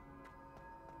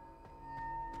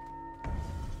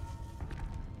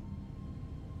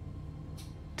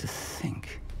 To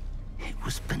think it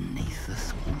was beneath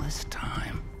us all this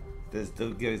time. This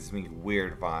dude gives me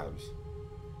weird vibes.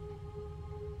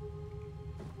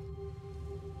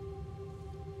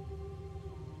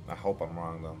 I hope I'm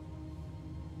wrong though.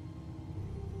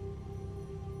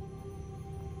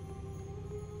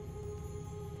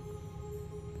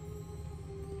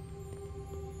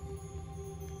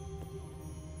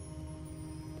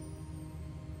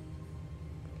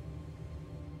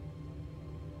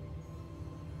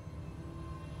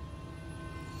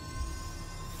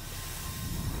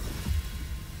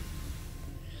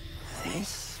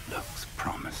 This looks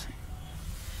promising.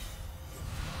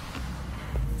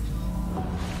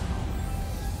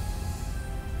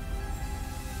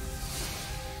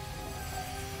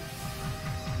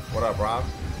 What up, Rob?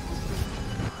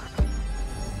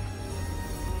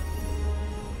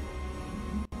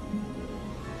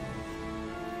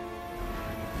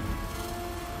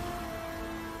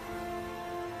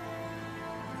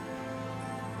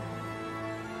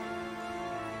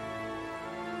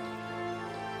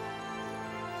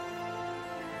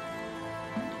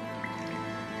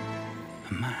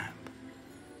 A map.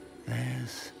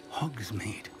 There's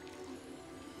Hogsmeade.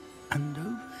 And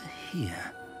over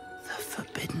here, the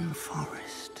Forbidden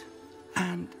Forest.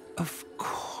 And, of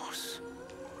course,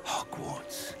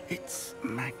 Hogwarts. It's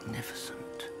magnificent.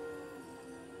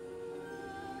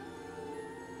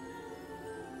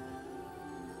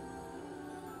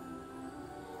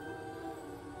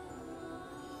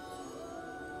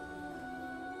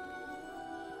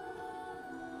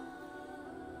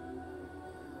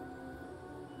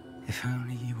 If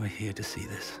only you were here to see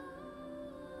this.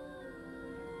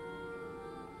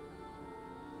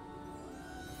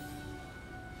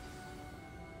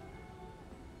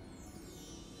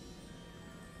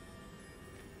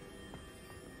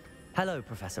 Hello,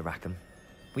 Professor Rackham.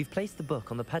 We've placed the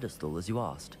book on the pedestal as you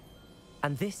asked.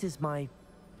 And this is my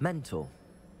mentor,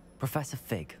 Professor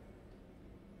Fig.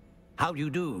 How do you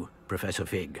do, Professor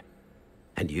Fig?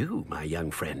 And you, my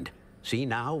young friend, see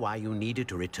now why you needed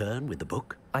to return with the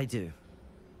book? I do.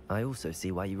 I also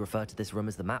see why you refer to this room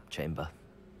as the Map Chamber.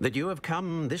 That you have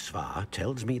come this far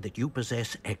tells me that you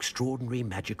possess extraordinary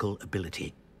magical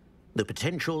ability, the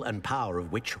potential and power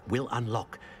of which will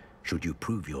unlock should you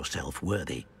prove yourself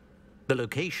worthy. The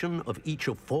location of each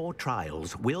of 4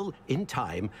 trials will, in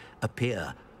time,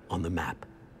 appear on the map.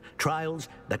 Trials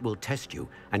that will test you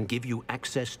and give you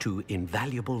access to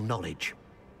invaluable knowledge.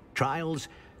 Trials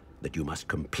that you must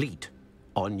complete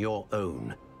on your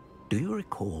own. Do you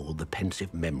recall the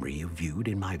pensive memory you viewed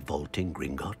in my vault in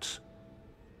Gringotts?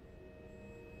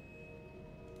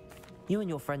 You and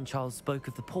your friend Charles spoke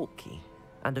of the port key,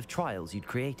 and of trials you'd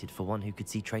created for one who could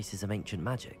see traces of ancient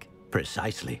magic.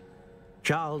 Precisely.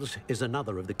 Charles is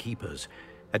another of the Keepers,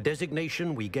 a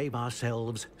designation we gave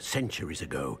ourselves centuries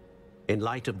ago, in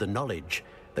light of the knowledge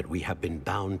that we have been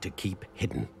bound to keep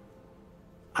hidden.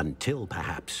 Until,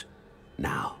 perhaps,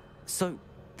 now. So,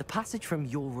 the passage from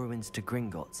your ruins to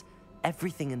Gringotts,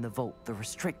 everything in the vault, the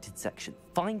restricted section,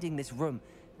 finding this room,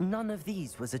 none of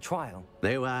these was a trial.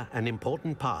 They were an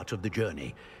important part of the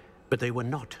journey, but they were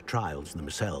not trials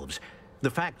themselves.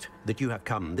 The fact that you have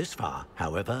come this far,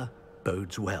 however,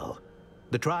 bodes well.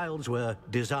 The trials were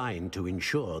designed to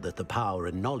ensure that the power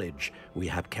and knowledge we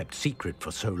have kept secret for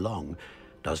so long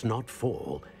does not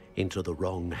fall into the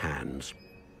wrong hands.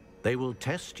 They will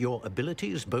test your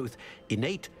abilities, both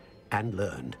innate and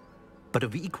learned. But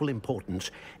of equal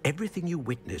importance, everything you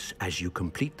witness as you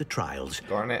complete the trials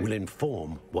will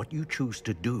inform what you choose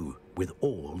to do with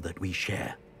all that we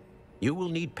share. You will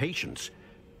need patience.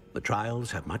 The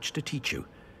trials have much to teach you.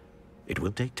 It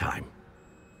will take time.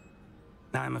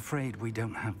 I'm afraid we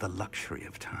don't have the luxury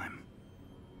of time.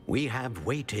 We have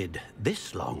waited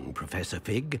this long, Professor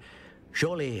Fig.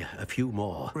 Surely a few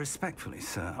more. Respectfully,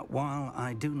 sir, while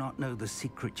I do not know the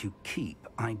secret you keep,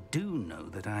 I do know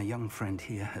that our young friend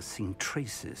here has seen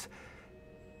traces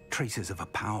of a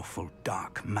powerful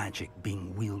dark magic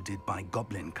being wielded by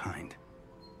goblin kind.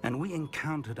 And we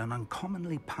encountered an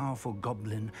uncommonly powerful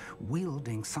goblin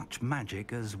wielding such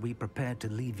magic as we prepared to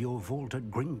leave your vault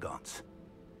at Gringotts.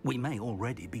 We may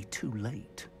already be too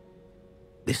late.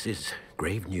 This is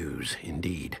grave news,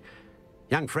 indeed.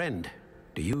 Young friend,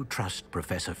 do you trust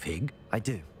Professor Fig? I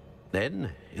do.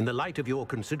 Then, in the light of your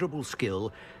considerable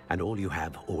skill and all you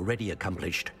have already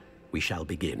accomplished, we shall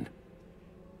begin.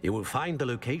 You will find the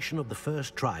location of the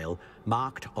first trial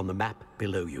marked on the map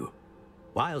below you.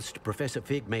 Whilst Professor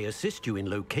Fig may assist you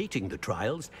in locating the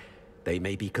trials, they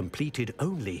may be completed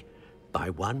only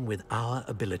by one with our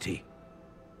ability.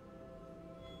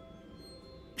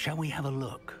 Shall we have a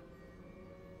look?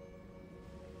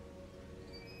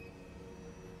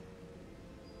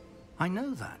 I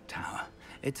know that tower.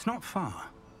 It's not far.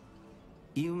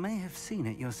 You may have seen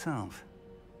it yourself.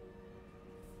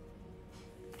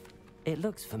 It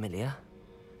looks familiar.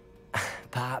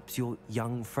 Perhaps your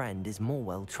young friend is more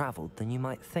well-traveled than you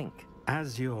might think.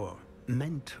 As your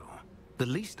mentor, the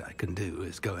least I can do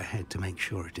is go ahead to make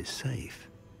sure it is safe.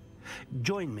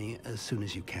 Join me as soon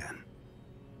as you can.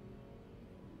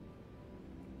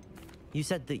 You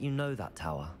said that you know that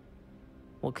tower.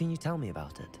 What can you tell me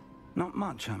about it? Not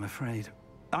much, I'm afraid.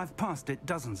 I've passed it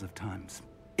dozens of times.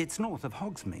 It's north of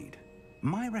Hogsmeade.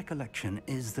 My recollection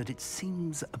is that it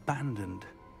seems abandoned.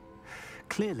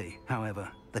 Clearly, however,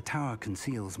 the tower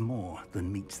conceals more than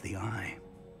meets the eye.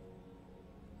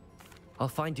 I'll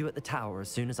find you at the tower as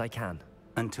soon as I can.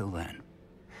 Until then,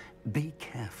 be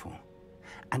careful,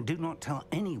 and do not tell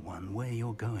anyone where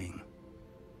you're going.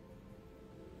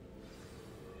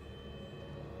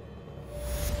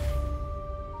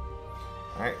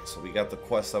 Alright, so we got the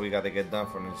quest that we got to get done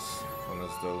from this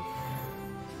dude.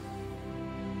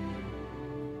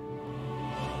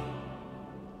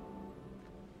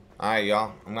 Alright,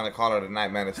 y'all. I'm gonna call it a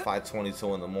night, man. It's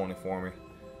 5:22 in the morning for me.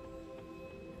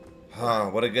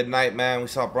 What a good night, man. We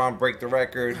saw Braun break the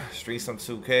record. Stream some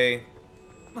 2K.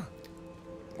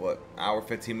 What, hour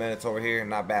 15 minutes over here?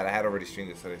 Not bad. I had already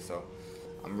streamed this today, so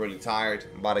I'm really tired.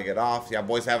 I'm about to get off. Y'all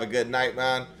boys have a good night,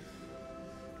 man.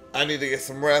 I need to get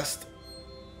some rest.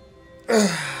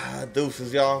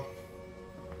 Deuces, y'all.